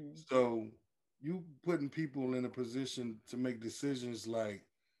 Mm-hmm. So you putting people in a position to make decisions like,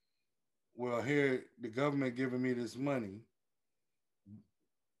 well, here the government giving me this money.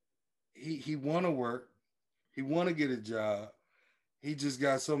 He want to work. He want to get a job. He just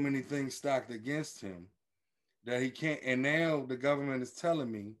got so many things stacked against him that he can't. And now the government is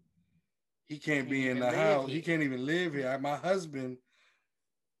telling me he can't be in the house. He can't even live here. My husband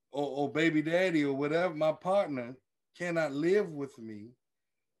or baby daddy or whatever, my partner cannot live with me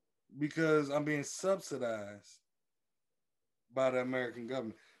because I'm being subsidized by the American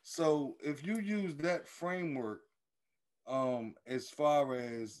government. So if you use that framework, as far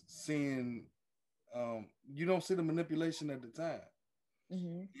as seeing, you don't see the manipulation at the time.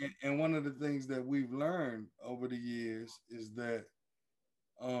 Mm-hmm. And one of the things that we've learned over the years is that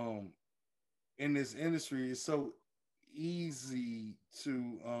um, in this industry, it's so easy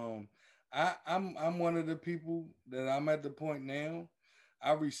to. I'm one of the people that I'm at the point now.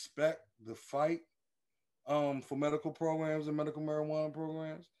 I respect the fight for medical programs and medical marijuana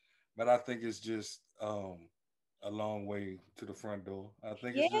programs, but I think it's just a long way to the front door. I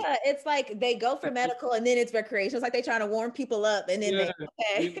think it's just It's like they go for medical and then it's recreation. It's like they're trying to warm people up and then they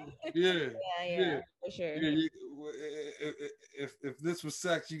okay. yeah, Yeah, for sure. yeah. If this was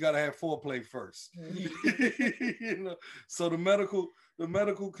sex, you got to have foreplay first. Mm-hmm. You know, so the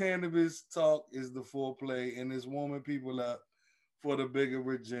medical cannabis talk is the foreplay, and it's warming people up for the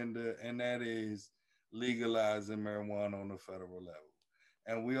bigger agenda, and that is legalizing marijuana on the federal level.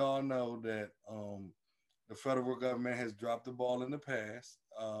 And we all know that the federal government has dropped the ball in the past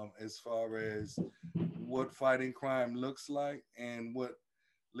as far as what fighting crime looks like and what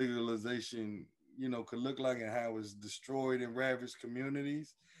legalization, could look like and how it's destroyed and ravaged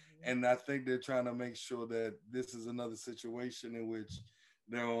communities. And I think they're trying to make sure that this is another situation in which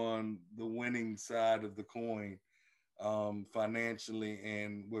they're on the winning side of the coin financially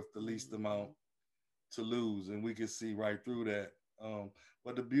and with the least amount to lose. And we can see right through that.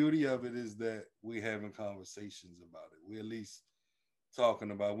 But the beauty of it is that we're having conversations about it. We at least talking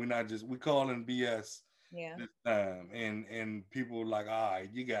about. We're not just we calling BS this time, and people like, all right,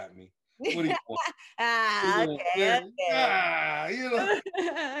 you got me. What do you want? Okay. Yeah, I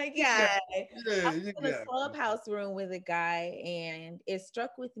was you in a got clubhouse room with a guy, and it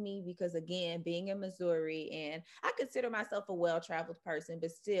struck with me because, again, being in Missouri, and I consider myself a well-traveled person, but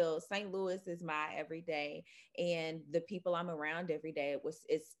still, St. Louis is my everyday, and the people I'm around every day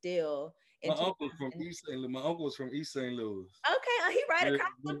it's still. My uncle's from East St. Louis. My uncle was from East St. Louis. Okay, he right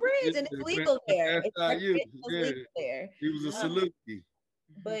across the bridge, and it's legal there. It's legal there. He was a Saluki.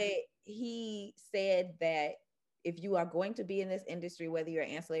 But he said that if you are going to be in this industry, whether you're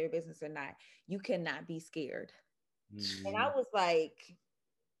ancillary business or not, you cannot be scared. Mm-hmm. And I was like,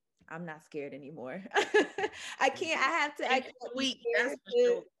 I'm not scared anymore. I can't. I have to. I can't be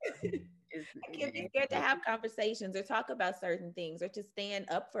scared I can't be scared to have conversations or talk about certain things or to stand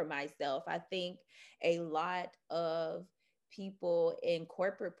up for myself. I think a lot of people in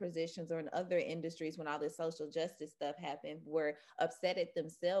corporate positions or in other industries, when all this social justice stuff happened, were upset at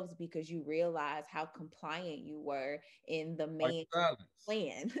themselves because you realize how compliant you were in the main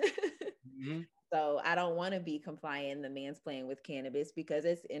plan. Mm-hmm. So I don't want to be compliant in the man's plan with cannabis because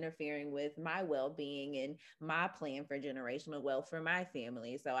it's interfering with my well-being and my plan for generational wealth for my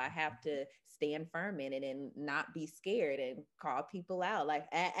family. So I have to stand firm in it and not be scared and call people out like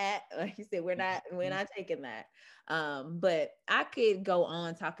you said, we're not taking that. But I could go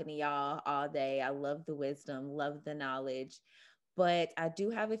on talking to y'all all day. I love the wisdom, love the knowledge, but I do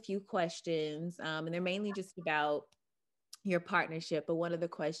have a few questions, and they're mainly just about your partnership. But one of the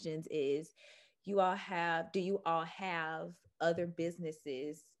questions is, do you all have other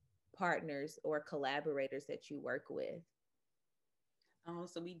businesses, partners, or collaborators that you work with?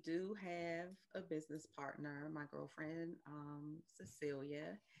 So we do have a business partner, my girlfriend,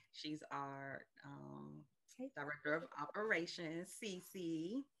 Cecilia. She's our director of operations,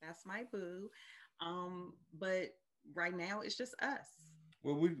 CC. That's my boo. But right now it's just us.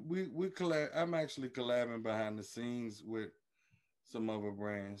 Well, we collab. I'm actually collabing behind the scenes with some other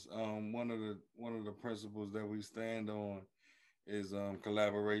brands. One of the principles that we stand on is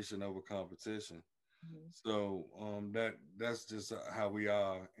collaboration over competition. Mm-hmm. So that's just how we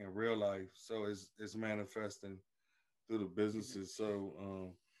are in real life. So it's manifesting through the businesses.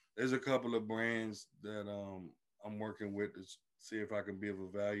 So there's a couple of brands that I'm working with to see if I can be of a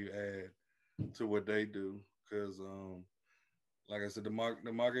value add to what they do. Because like I said, the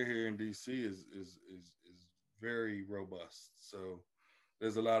market here in DC is very robust. So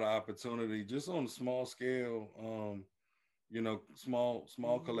there's a lot of opportunity just on a small scale. Small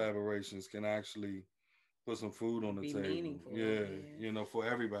collaborations can actually put some food on the table. Meaningful, yeah, for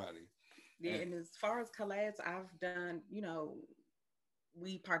everybody. Yeah, and as far as collabs, I've done,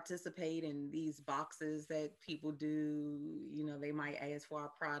 we participate in these boxes that people do. They might ask for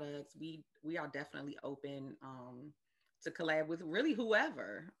our products. We are definitely open to collab with really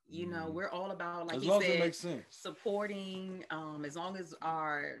whoever. We're all about, like as he long said, as it makes sense. Supporting. As long as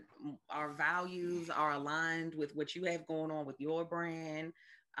our values are aligned with what you have going on with your brand,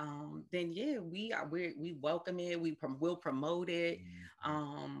 then yeah, we welcome it. We'll promote it.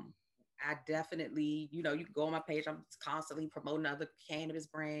 I definitely, you can go on my page. I'm constantly promoting other cannabis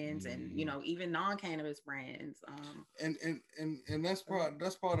brands and, even non-cannabis brands. And that's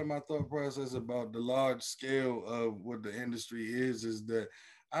part of my thought process about the large scale of what the industry is that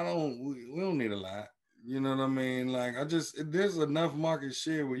we don't need a lot. You know what I mean? Like there's enough market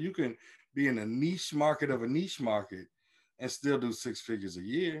share where you can be in a niche market of a niche market and still do 6 figures a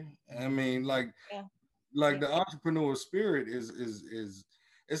year. I mean, the entrepreneur spirit is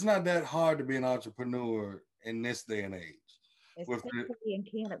it's not that hard to be an entrepreneur in this day and age. Especially in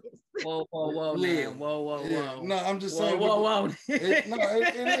cannabis. Whoa, man. Whoa. No, I'm just saying. Whoa.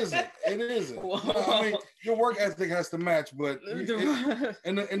 It isn't. It isn't. No, I mean, your work ethic has to match, but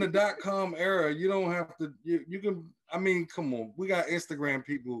in the .com era, you don't have to. You can. I mean, come on. We got Instagram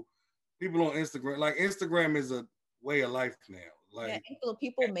people on Instagram. Like Instagram is a way of life now. Like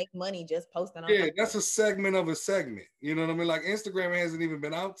people make money just posting on. Yeah, that's a segment of a segment. You know what I mean? Like Instagram hasn't even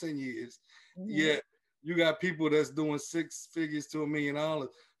been out 10 years yet. You got people that's doing 6 figures to $1 million.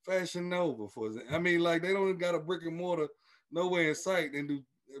 Fashion Nova I mean, like they don't even got a brick and mortar nowhere in sight and do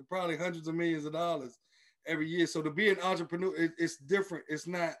probably hundreds of millions of dollars every year. So to be an entrepreneur, it's different. It's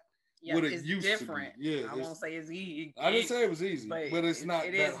not what it used different. to be. Yeah, I won't say it's easy. I didn't say it was easy, but it's not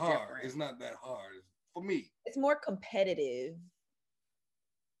that hard. Different. It's not that hard for me. It's more competitive.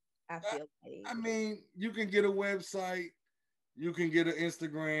 I feel like. I mean, you can get a website, you can get an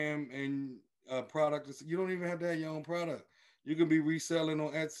Instagram and a product. You don't even have to have your own product. You can be reselling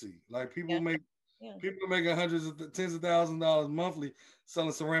on Etsy. Like people make hundreds of tens of thousands of dollars monthly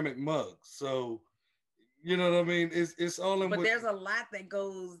selling ceramic mugs. So you know what I mean? It's all in. But there's a lot that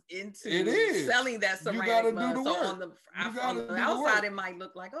goes into selling that ceramic mug. You gotta mug. do the work. On the outside, it might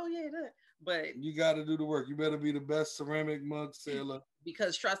look like, oh yeah, but you got to do the work. You better be the best ceramic mug seller.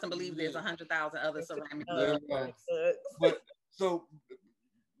 Because trust and believe, there's 100,000 other ceramic mugs. But so,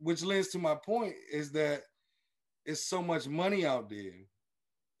 which lends to my point is that it's so much money out there.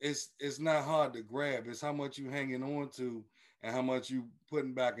 It's not hard to grab. It's how much you hanging on to and how much you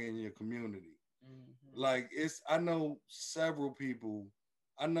putting back in your community. Like I know several people.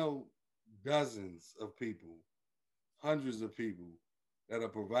 I know dozens of people, hundreds of people that are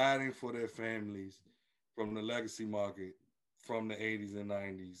providing for their families from the legacy market from the 80s and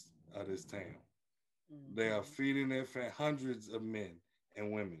 90s of this town. They are feeding their hundreds of men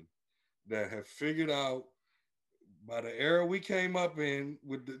and women that have figured out by the era we came up in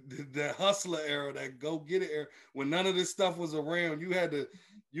with the hustler era, that go get it era, when none of this stuff was around, your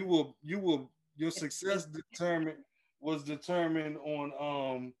success was determined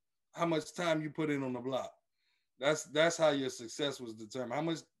on how much time you put in on the block. That's how your success was determined. How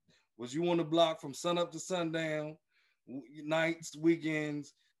much was you on the block from sun up to sundown, nights,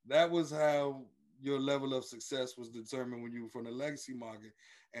 weekends? That was how your level of success was determined when you were from the legacy market.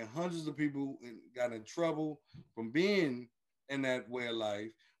 And hundreds of people got in trouble from being in that way of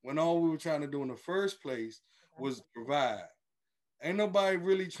life when all we were trying to do in the first place was provide. Ain't nobody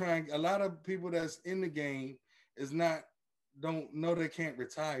really trying. A lot of people that's in the game don't know they can't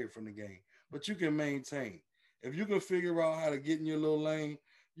retire from the game, but you can maintain. If you can figure out how to get in your little lane,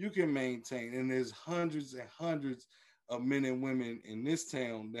 you can maintain. And there's hundreds and hundreds of men and women in this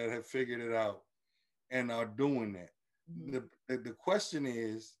town that have figured it out and are doing that. The question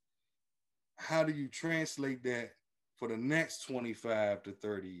is, how do you translate that for the next 25 to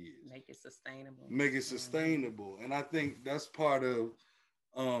 30 years? Make it sustainable. And I think that's part of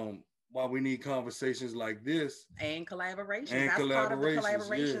why we need conversations like this and collaborations. That's part of the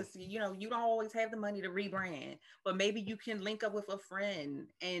collaborations. Yeah. You don't always have the money to rebrand, but maybe you can link up with a friend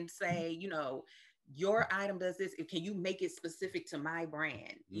and say, your item does this. Can you make it specific to my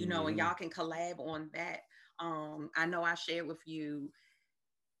brand? And y'all can collab on that. I know I shared with you.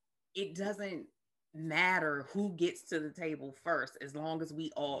 It doesn't matter who gets to the table first, as long as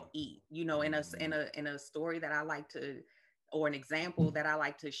we all eat. You know, in a story that I like to, or an example that I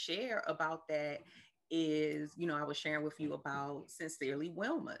like to share about that is, you know, I was sharing with you about Sincerely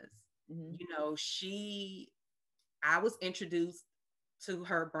Wilma's. Mm-hmm. You know, I was introduced to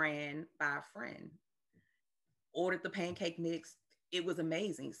her brand by a friend, ordered the pancake mix. It was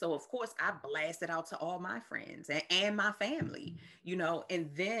amazing. So of course I blasted out to all my friends and my family, you know, and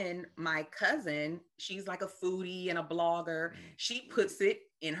then my cousin, she's like a foodie and a blogger. She puts it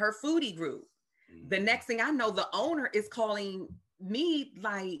in her foodie group. The next thing I know, the owner is calling me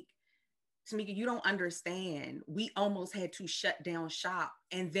like, Tamika, you don't understand. We almost had to shut down shop.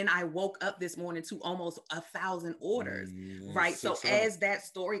 And then I woke up this morning to almost 1,000 orders, right? So as that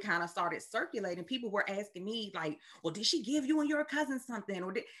story kind of started circulating, people were asking me like, well, did she give you and your cousin something?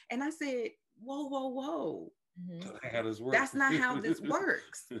 And I said, whoa, whoa, whoa. Mm-hmm. That's not how this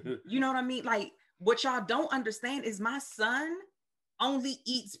works. You know what I mean? Like, what y'all don't understand is my son only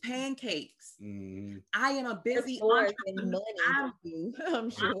eats pancakes. Mm-hmm. I am a busy entrepreneur. I'm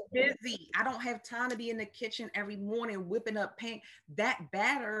busy. I don't have time to be in the kitchen every morning whipping up that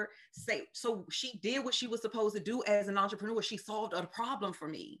batter. So she did what she was supposed to do as an entrepreneur. She solved a problem for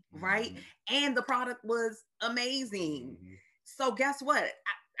me, right? And the product was amazing. So guess what?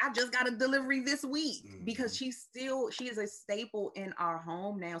 I just got a delivery this week because she is a staple in our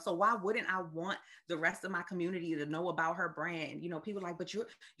home now. So why wouldn't I want the rest of my community to know about her brand? You know, people are like, but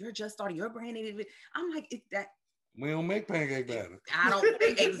you're just starting your brand. I'm like, we don't make pancake batter. I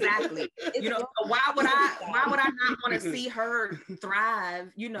don't exactly. You know, so why would I not want to see her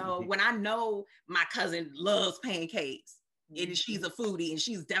thrive? You know, when I know my cousin loves pancakes. And she's a foodie, and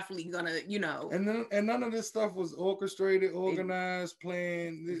she's definitely gonna, you know. And none of this stuff was orchestrated, organized,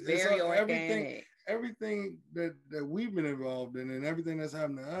 planned. Very organic. Everything that we've been involved in, and everything that's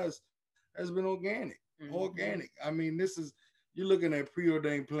happened to us, has been organic. Organic. I mean, you're looking at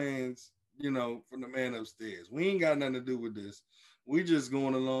preordained plans, you know, from the man upstairs. We ain't got nothing to do with this. We just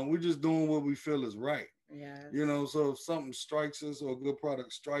going along. We're just doing what we feel is right. Yes. You know, so if something strikes us or a good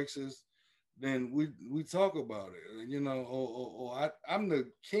product strikes us, then we talk about it, you know, or I'm the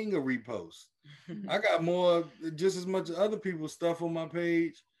king of reposts. I got more, just as much other people's stuff on my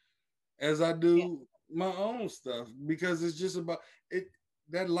page as I do my own stuff, because it's just about it.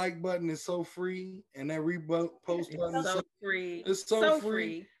 That like button is so free, and that repost button is so free. It's so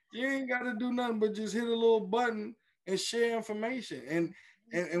free. You ain't got to do nothing but just hit a little button and share information.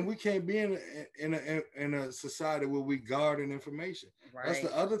 And we can't be in a society where we guarding information. Right. That's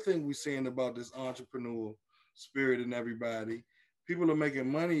the other thing we're saying about this entrepreneurial spirit in everybody. People are making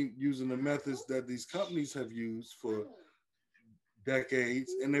money using the methods that these companies have used for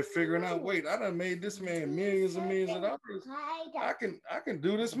decades, and they're figuring out, wait, I done made this man millions and millions of dollars. I can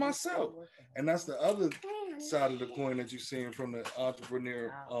do this myself. And that's the other side of the coin that you're seeing from the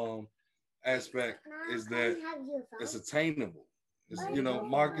entrepreneur aspect, is that it's attainable. You know,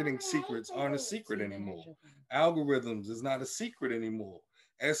 marketing secrets aren't a secret anymore. Algorithms is not a secret anymore.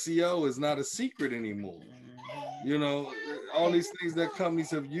 SEO is not a secret anymore. You know, all these things that companies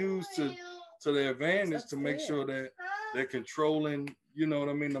have used to their advantage to make sure that they're controlling, you know what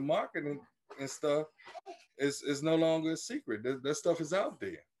I mean, the marketing and stuff is no longer a secret. That stuff is out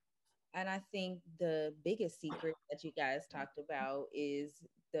there. And I think the biggest secret that you guys talked about is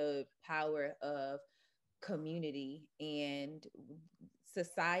the power of community, and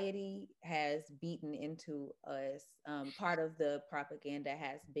society has beaten into us. Part of the propaganda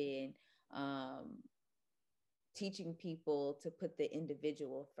has been teaching people to put the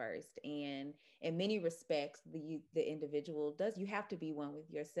individual first, and in many respects the individual does, you have to be one with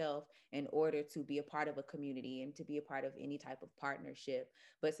yourself in order to be a part of a community and to be a part of any type of partnership.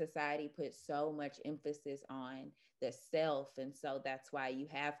 But society puts so much emphasis on the self, and so that's why you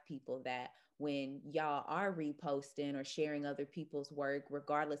have people that when y'all are reposting or sharing other people's work,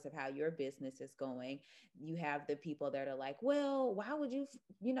 regardless of how your business is going, you have the people that are like, well, why would you,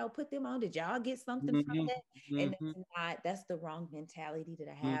 put them on? Did y'all get something from that? And that's the wrong mentality that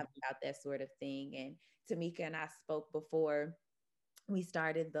I have about that sort of thing. And Tamika and I spoke before we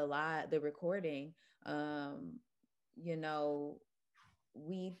started the recording.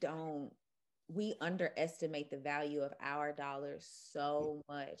 We underestimate the value of our dollars so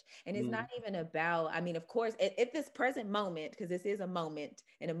much. And it's not even about, of course, at this present moment, because this is a moment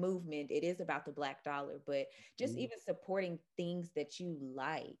and a movement, it is about the Black dollar, but just even supporting things that you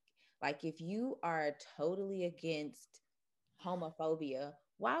like. Like if you are totally against homophobia,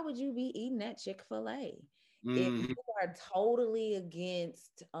 why would you be eating at Chick-fil-A? If you are totally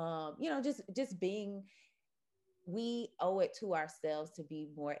against, just being we owe it to ourselves to be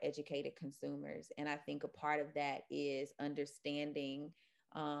more educated consumers. And I think a part of that is understanding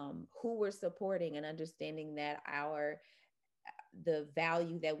who we're supporting and understanding that the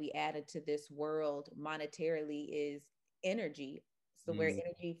value that we added to this world monetarily is energy. So where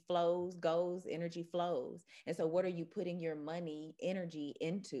energy flows goes, energy flows. And so what are you putting your money, energy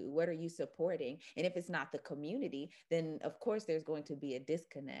into? What are you supporting? And if it's not the community, then of course there's going to be a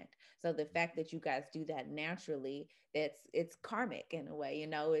disconnect. So the fact that you guys do that naturally, it's karmic in a way,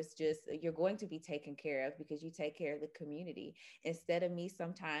 it's just you're going to be taken care of because you take care of the community. Instead of me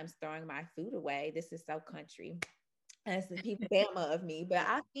sometimes throwing my food away, this is so country. That's the people Bama of me, but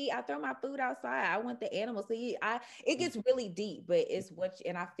I throw my food outside. I want the animals to eat. It gets really deep, but it's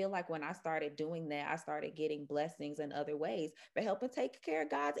and I feel like when I started doing that, I started getting blessings in other ways for helping take care of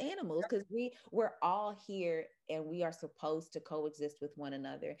God's animals, because we're all here and we are supposed to coexist with one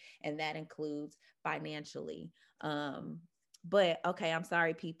another, and that includes financially. But okay, I'm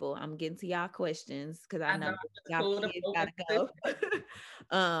sorry, people. I'm getting to y'all questions because I know y'all kids gotta go.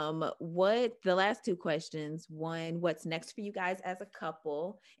 What the last two questions? One, what's next for you guys as a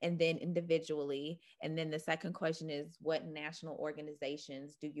couple, and then individually? And then the second question is, what national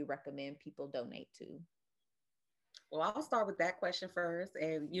organizations do you recommend people donate to? Well, I'll start with that question first.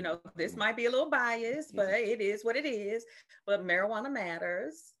 And, this might be a little biased, but it is what it is. But Marijuana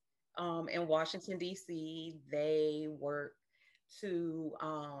Matters in Washington, D.C., they work to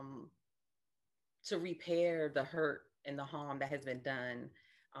repair the hurt and the harm that has been done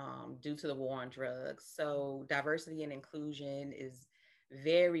due to the war on drugs. So diversity and inclusion is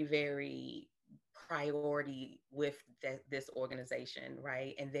very, very priority with this organization,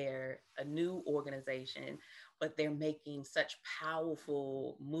 right? And they're a new organization, but they're making such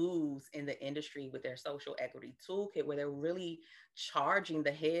powerful moves in the industry with their social equity toolkit, where they're really charging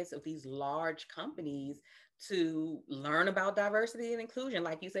the heads of these large companies to learn about diversity and inclusion.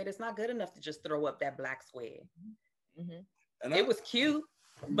 Like you said, it's not good enough to just throw up that black square. And it was cute,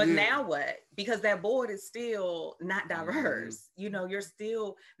 but now what? Because that board is still not diverse. You're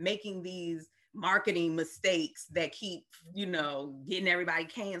still making these marketing mistakes that keep, getting everybody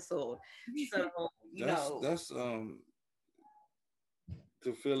canceled. So, that's to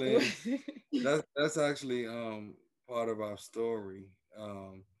fill in. that's actually part of our story.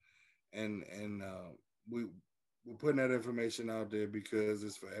 And we're putting that information out there because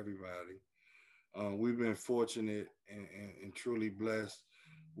it's for everybody. We've been fortunate and truly blessed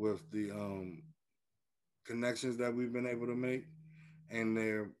with the connections that we've been able to make, and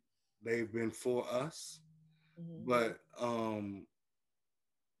they've been for us. But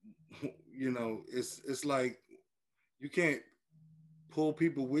it's like you can't pull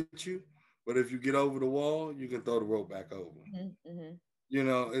people with you, but if you get over the wall, you can throw the rope back over.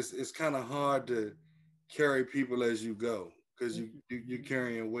 It's kind of hard to carry people as you go, because you're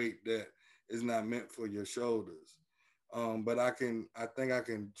carrying weight that is not meant for your shoulders. But I think I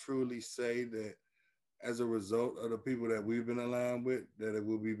can truly say that as a result of the people that we've been aligned with, that it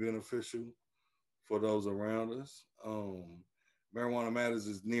will be beneficial for those around us. Marijuana Matters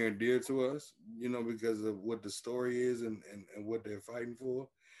is near and dear to us, because of what the story is and what they're fighting for.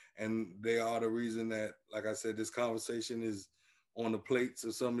 And they are the reason that, like I said, this conversation is on the plates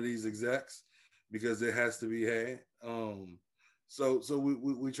of some of these execs, because it has to be had. So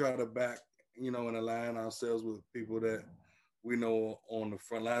we try to back, and align ourselves with people that we know on the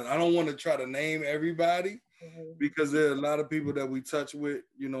front line. I don't want to try to name everybody, because there are a lot of people that we touch with,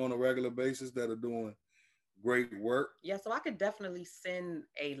 on a regular basis that are doing great work. Yeah, so I could definitely send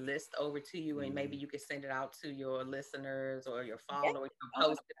a list over to you, and maybe you could send it out to your listeners or your followers.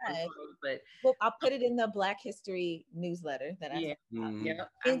 Post it. But I'll put it in the Black History newsletter that I and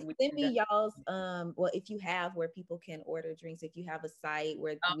send me y'all's well, if you have where people can order drinks, if you have a site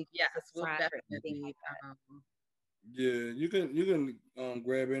where we we'll definitely you can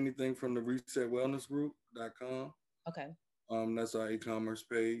grab anything from the resetwellnessgroup.com. Okay. That's our e-commerce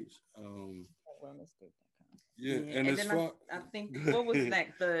page. Wellnessgroup.com. And as far, I think what was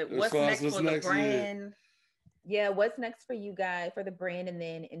next? What's next for the brand? Yeah, what's next for you guys for the brand, and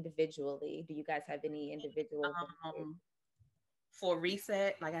then individually? Do you guys have any individual? For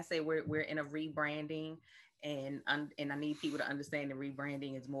Reset, like I said, we're in a rebranding, and I need people to understand the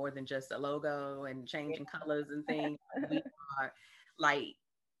rebranding is more than just a logo and changing colors and things. We are like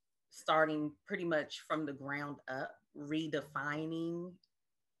starting pretty much from the ground up, redefining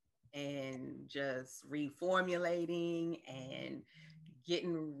and just reformulating and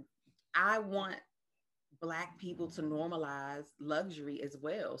I want Black people to normalize luxury as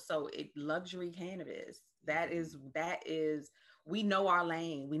well. So luxury cannabis, that is we know our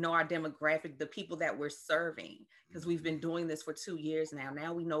lane, we know our demographic, the people that we're serving, because we've been doing this for 2 years now.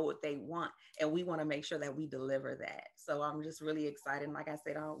 Now we know what they want, and we want to make sure that we deliver that. So I'm just really excited. Like I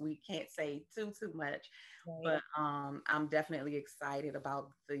said, we can't say too much, but I'm definitely excited about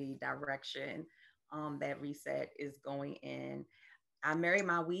the direction that Reset is going in. I Married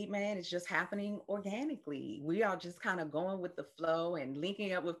My Weed Man is just happening organically. We are just kind of going with the flow and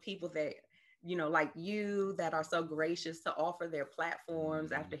linking up with people that, like you, that are so gracious to offer their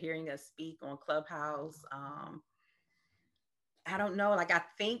platforms after hearing us speak on Clubhouse. I don't know, like I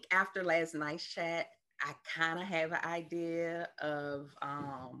think after last night's chat, I kind of have an idea of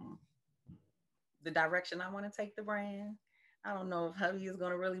the direction I want to take the brand. I don't know if hubby is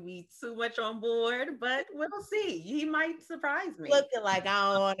going to really be too much on board, but we'll see. He might surprise me. Looking like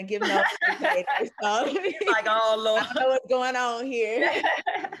I don't want to give no like, oh Lord, I know what's going on here.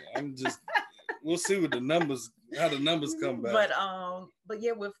 We'll see what how the numbers come back. But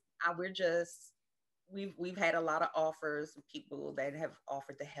yeah, we've had a lot of offers, people that have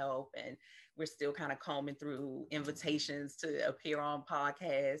offered to help, and we're still kind of combing through invitations to appear on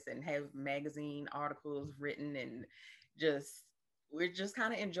podcasts and have magazine articles written, and we're just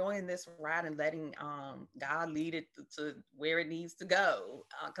kind of enjoying this ride and letting God lead it to where it needs to go.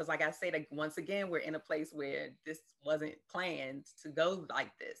 Because like I said, once again, we're in a place where this wasn't planned to go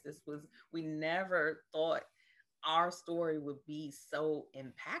like this. We never thought our story would be so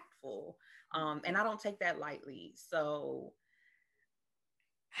impactful. And I don't take that lightly. So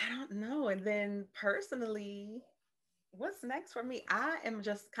I don't know. And then personally, what's next for me? I am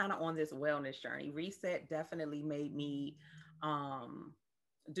just kind of on this wellness journey. Reset definitely made me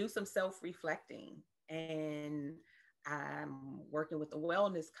do some self-reflecting, and I'm working with a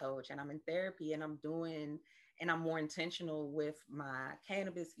wellness coach, and I'm in therapy, and I'm more intentional with my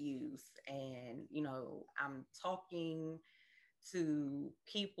cannabis use. And, I'm talking to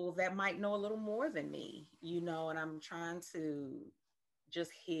people that might know a little more than me, and I'm trying to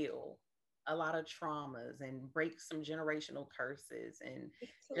just heal a lot of traumas and break some generational curses, and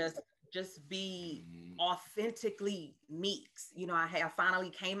just be authentically Meeks. I finally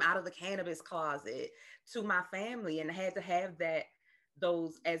came out of the cannabis closet to my family, and I had to have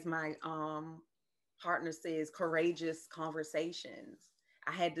those, as my partner says, courageous conversations.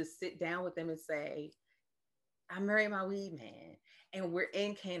 I had to sit down with them and say, I married my weed man, and we're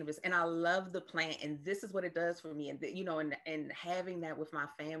in cannabis, and I love the plant, and this is what it does for me. And and having that with my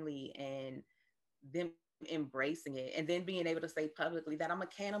family, and them embracing it, and then being able to say publicly that I'm a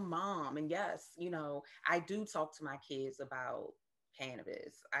canna mom. And yes, I do talk to my kids about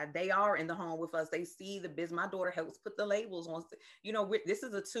cannabis. They are in the home with us. They see the business. My daughter helps put the labels on. This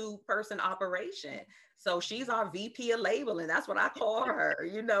is a 2-person operation. So she's our VP of labeling. That's what I call her.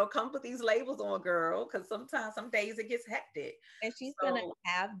 Come put these labels on, girl, because some days it gets hectic. And she's going to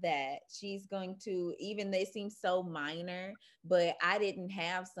have that. She's going to, even they seem so minor, but I didn't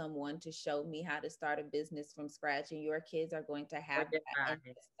have someone to show me how to start a business from scratch, and your kids are going to have that. And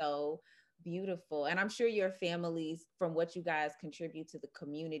it's so beautiful. And I'm sure your families, from what you guys contribute to the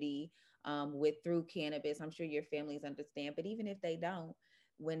community through cannabis, I'm sure your families understand. But even if they don't,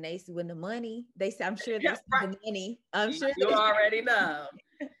 when the money, they say, I'm sure they see the money. I'm sure you already know.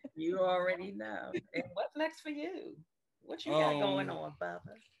 You already know. And what's next for you? What you got going on, Bubba?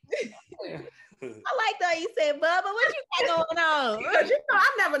 I like that you said, Bubba. What you got going on? Because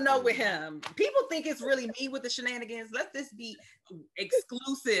I never know with him. People think it's really me with the shenanigans. Let this be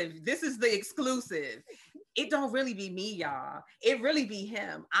exclusive. This is the exclusive. It don't really be me, y'all. It really be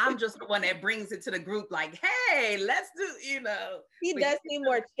him. I'm just the one that brings it to the group. Like, hey, let's do. He does seem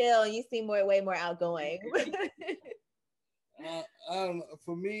more chill. You seem way more outgoing.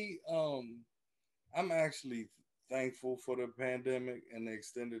 For me, I'm actually thankful for the pandemic and the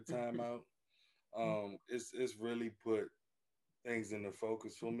extended time out. It's really put things into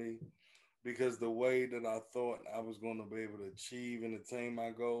focus for me, because the way that I thought I was going to be able to achieve and attain my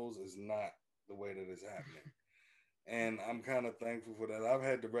goals is not the way that it's happening. And I'm kind of thankful for that. I've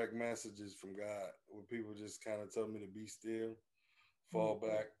had direct messages from God where people just kind of told me to be still, fall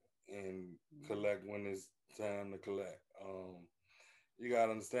back, and collect when it's time to collect. You got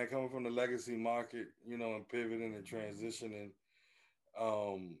to understand, coming from the legacy market, and pivoting and transitioning,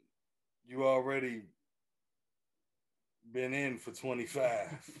 you already been in for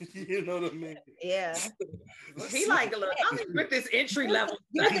 25. You know what I mean? Yeah. He like, look, I'm with this entry level.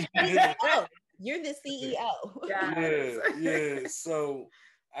 You're the CEO. Yeah. So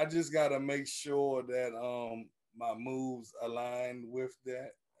I just got to make sure that my moves align with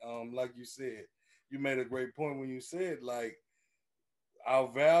that. Like you said, you made a great point when you said, like, our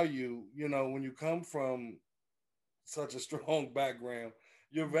value, when you come from such a strong background,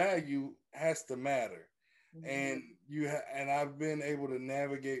 your value has to matter. And and I've been able to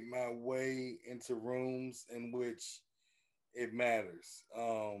navigate my way into rooms in which it matters.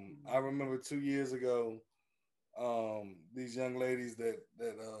 I remember 2 years ago, these young ladies that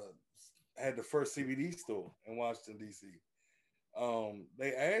had the first CBD store in Washington D.C.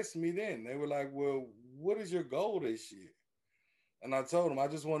 They asked me then. They were like, "Well, what is your goal this year?" And I told them, "I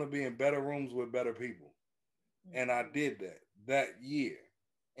just want to be in better rooms with better people." And I did that year,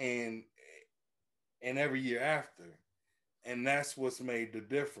 and every year after, and that's what's made the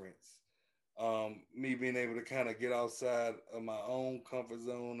difference. Me being able to kind of get outside of my own comfort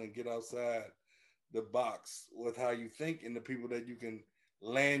zone and get outside the box with how you think, and the people that you can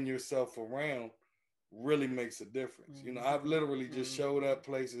land yourself around really makes a difference. You know, I've literally just showed up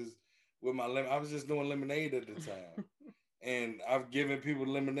places with my I was just doing lemonade at the time. And I've given people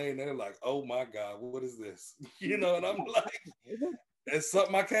lemonade and they're like, "Oh my God, what is this?" You know, and I'm like, it's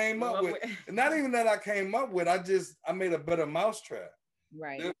something I came up with. And not even that I came up with, I made a better mousetrap.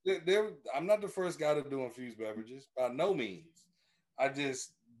 Right. I'm not the first guy to do infused beverages, by no means. I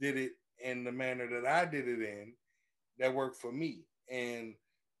just did it in the manner that I did it in that worked for me, and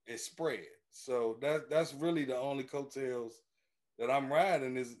it spread. So that's really the only coattails that I'm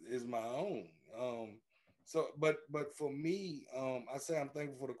riding is my own. But for me, I say I'm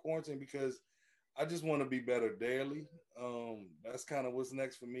thankful for the quarantine because I just want to be better daily. That's kind of what's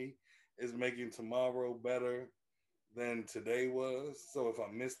next for me, is making tomorrow better than today was. So if I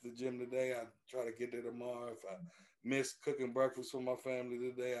miss the gym today, I try to get there tomorrow. If I miss cooking breakfast for my family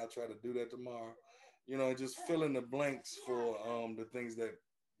today, I try to do that tomorrow. You know, just fill in the blanks for the things that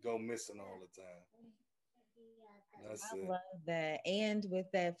go missing all the time. That's I it. love that. And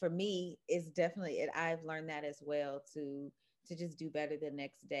with that, for me, it's definitely it. I've learned that as well, to just do better the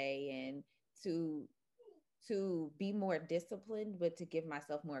next day, and to be more disciplined, but to give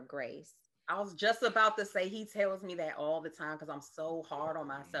myself more grace. I was just about to say, he tells me that all the time because I'm so hard on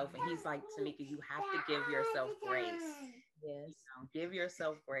myself. And he's like, Tamika, you have to give yourself grace. Yes. Give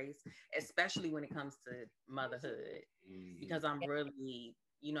yourself grace, especially when it comes to motherhood, because I'm really,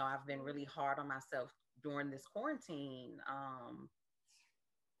 I've been really hard on myself during this quarantine.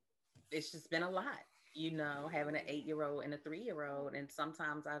 It's just been a lot, having an 8-year-old and a 3-year-old. And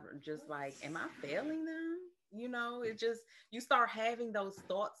sometimes I'm just like, am I failing them? It just, you start having those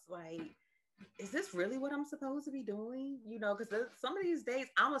thoughts like, is this really what I'm supposed to be doing? Because some of these days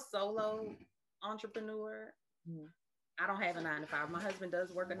I'm a solo entrepreneur. Mm-hmm. I don't have a 9 to 5. My husband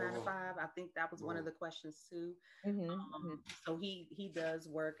does work a 9 to 5. I think that was one of the questions too. So he does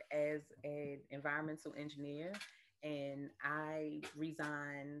work as an environmental engineer, and I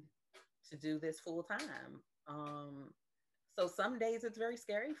resigned to do this full time. So some days it's very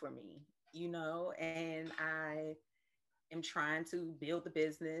scary for me, and I am trying to build the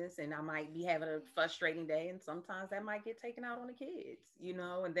business, and I might be having a frustrating day, and sometimes that might get taken out on the kids,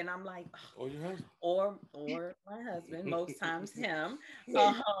 and then I'm like, or your husband, or my husband, most times him,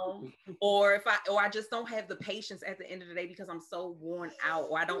 or I just don't have the patience at the end of the day because I'm so worn out,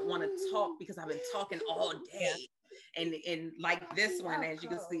 or I don't want to talk because I've been talking all day. Yeah. And like this one, as you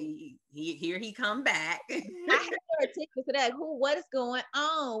can see, here he come back. I have a ticket to that. What is going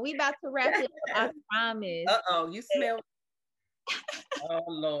on? We about to wrap it up. I promise. You smell. Oh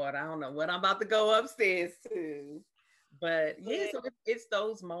Lord, I don't know what I'm about to go upstairs to. But yeah, so it's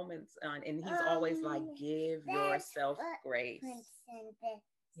those moments, and he's always like, give yourself grace.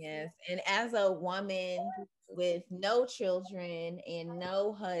 Yes, and as a woman with no children and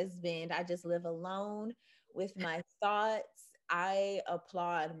no husband, I just live alone with my thoughts. I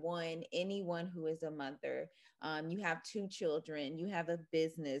applaud anyone who is a mother. You have 2 children, you have a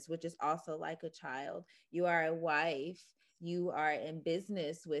business, which is also like a child. You are a wife. You are in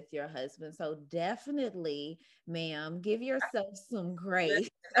business with your husband. So definitely, ma'am, give yourself some grace.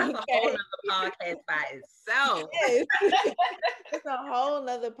 That's a whole other podcast by itself. Yes. It's a whole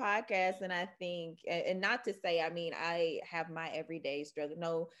nother podcast. And I think, and not to say, I mean, I have my everyday struggle,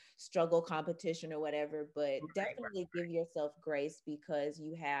 no struggle competition or whatever, but definitely give yourself grace because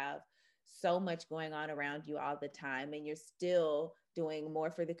you have so much going on around you all the time, and you're still doing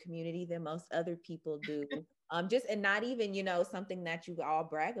more for the community than most other people do. And not even, something that you all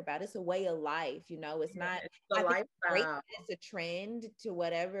brag about. It's a way of life, it's not it's a lifestyle. It's a trend to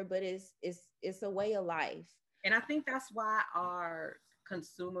whatever, but it's a way of life. And I think that's why our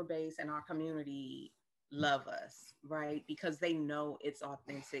consumer base and our community love us, right? Because they know it's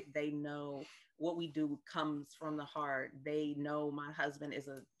authentic. They know what we do comes from the heart. They know my husband is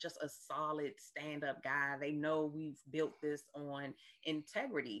just a solid stand-up guy. They know we've built this on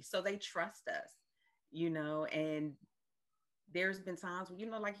integrity. So they trust us. you know, and there's been times when, you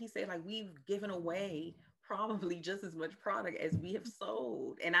know, like he said, like we've given away probably just as much product as we have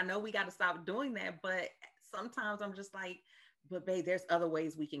sold. And I know we got to stop doing that, but sometimes I'm just like, but babe, there's other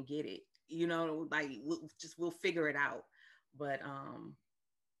ways we can get it, you know, like we'll figure it out. But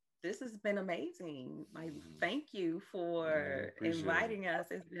this has been amazing. Like, thank you for inviting us.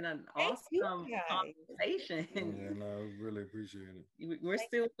 It's been an awesome conversation. Yeah, no, really appreciate it. We're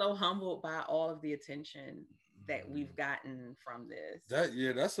still so humbled by all of the attention that we've gotten from this.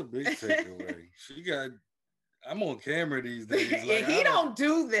 That's a big takeaway. I'm on camera these days. Like, he don't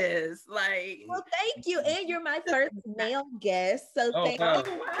do this. Like, well, thank you. And you're my first male guest. So thank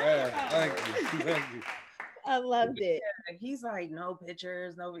you. Yeah, thank you. I loved it. Yeah, he's like, no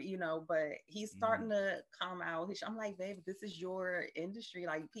pictures, no, you know, but he's starting to come out. I'm like, babe, this is your industry.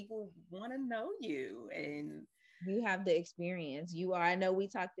 Like, people want to know you, and you have the experience. You are. I know we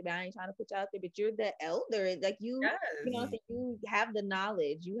talked about. I ain't trying to put you out there, but you're the elder. Like you know, so you have the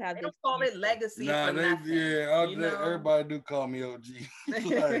knowledge. You have. They don't call it legacy. Everybody do call me OG.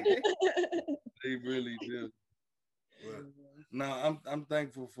 Like, they really do. But, no, I'm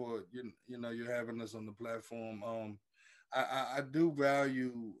thankful for you know you're having us on the platform. I do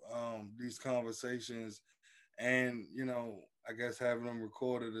value these conversations, and you know I guess having them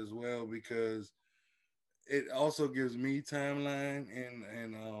recorded as well, because it also gives me timeline, and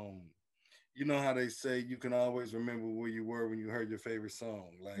you know how they say you can always remember where you were when you heard your favorite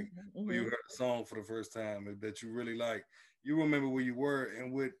song, like when you heard a song for the first time that you really like, you remember where you were.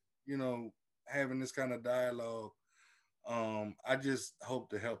 And with, you know, having this kind of dialogue, I just hope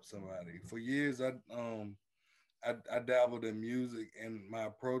to help somebody. For years, I dabbled in music, and my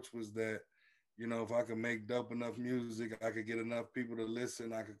approach was that, you know, if I could make dope enough music, I could get enough people to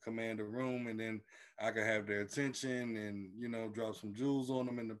listen, I could command a room, and then I could have their attention and, you know, drop some jewels on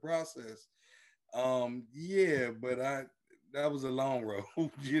them in the process. But that was a long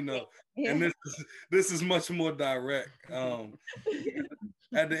road, you know, and this is much more direct.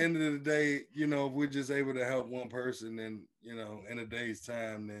 At the end of the day, you know, if we're just able to help one person, then, you know, in a day's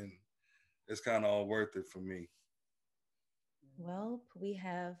time, then it's kind of all worth it for me. Well, we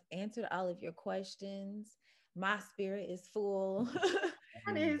have answered all of your questions. My spirit is full.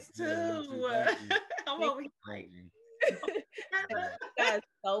 Mine is too. I'm over here. Thank you guys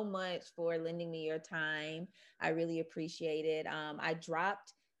so much for lending me your time. I really appreciate it. I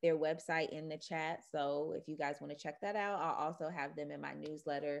dropped their website in the chat, so if you guys want to check that out, I'll also have them in my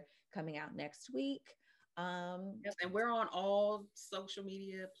newsletter coming out next week. Yes, and we're on all social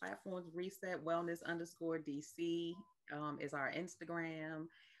media platforms. Reset Wellness _DC is our Instagram.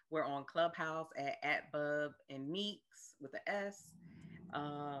 We're on Clubhouse at Bub and Meeks with the S.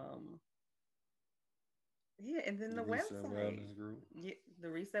 And then the website, Wellness Group. The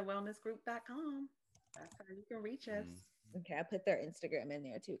resetwellnessgroup.com. That's how you can reach us. Okay, I put their Instagram in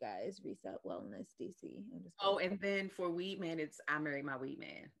there too, guys. Reset Wellness DC. Oh, and then for Weed Man, it's I Married My Weed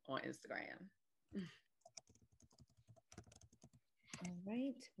Man on Instagram. All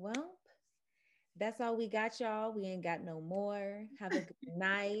right. Well, that's all we got, y'all. We ain't got no more. Have a good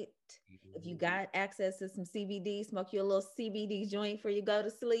night. If you got access to some CBD, smoke your little CBD joint before you go to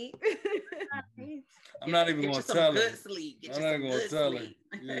sleep. I'm not even going to tell her. I'm not going to tell her.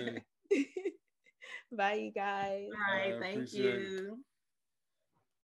 Yeah. Bye, you guys. All right. Thank you.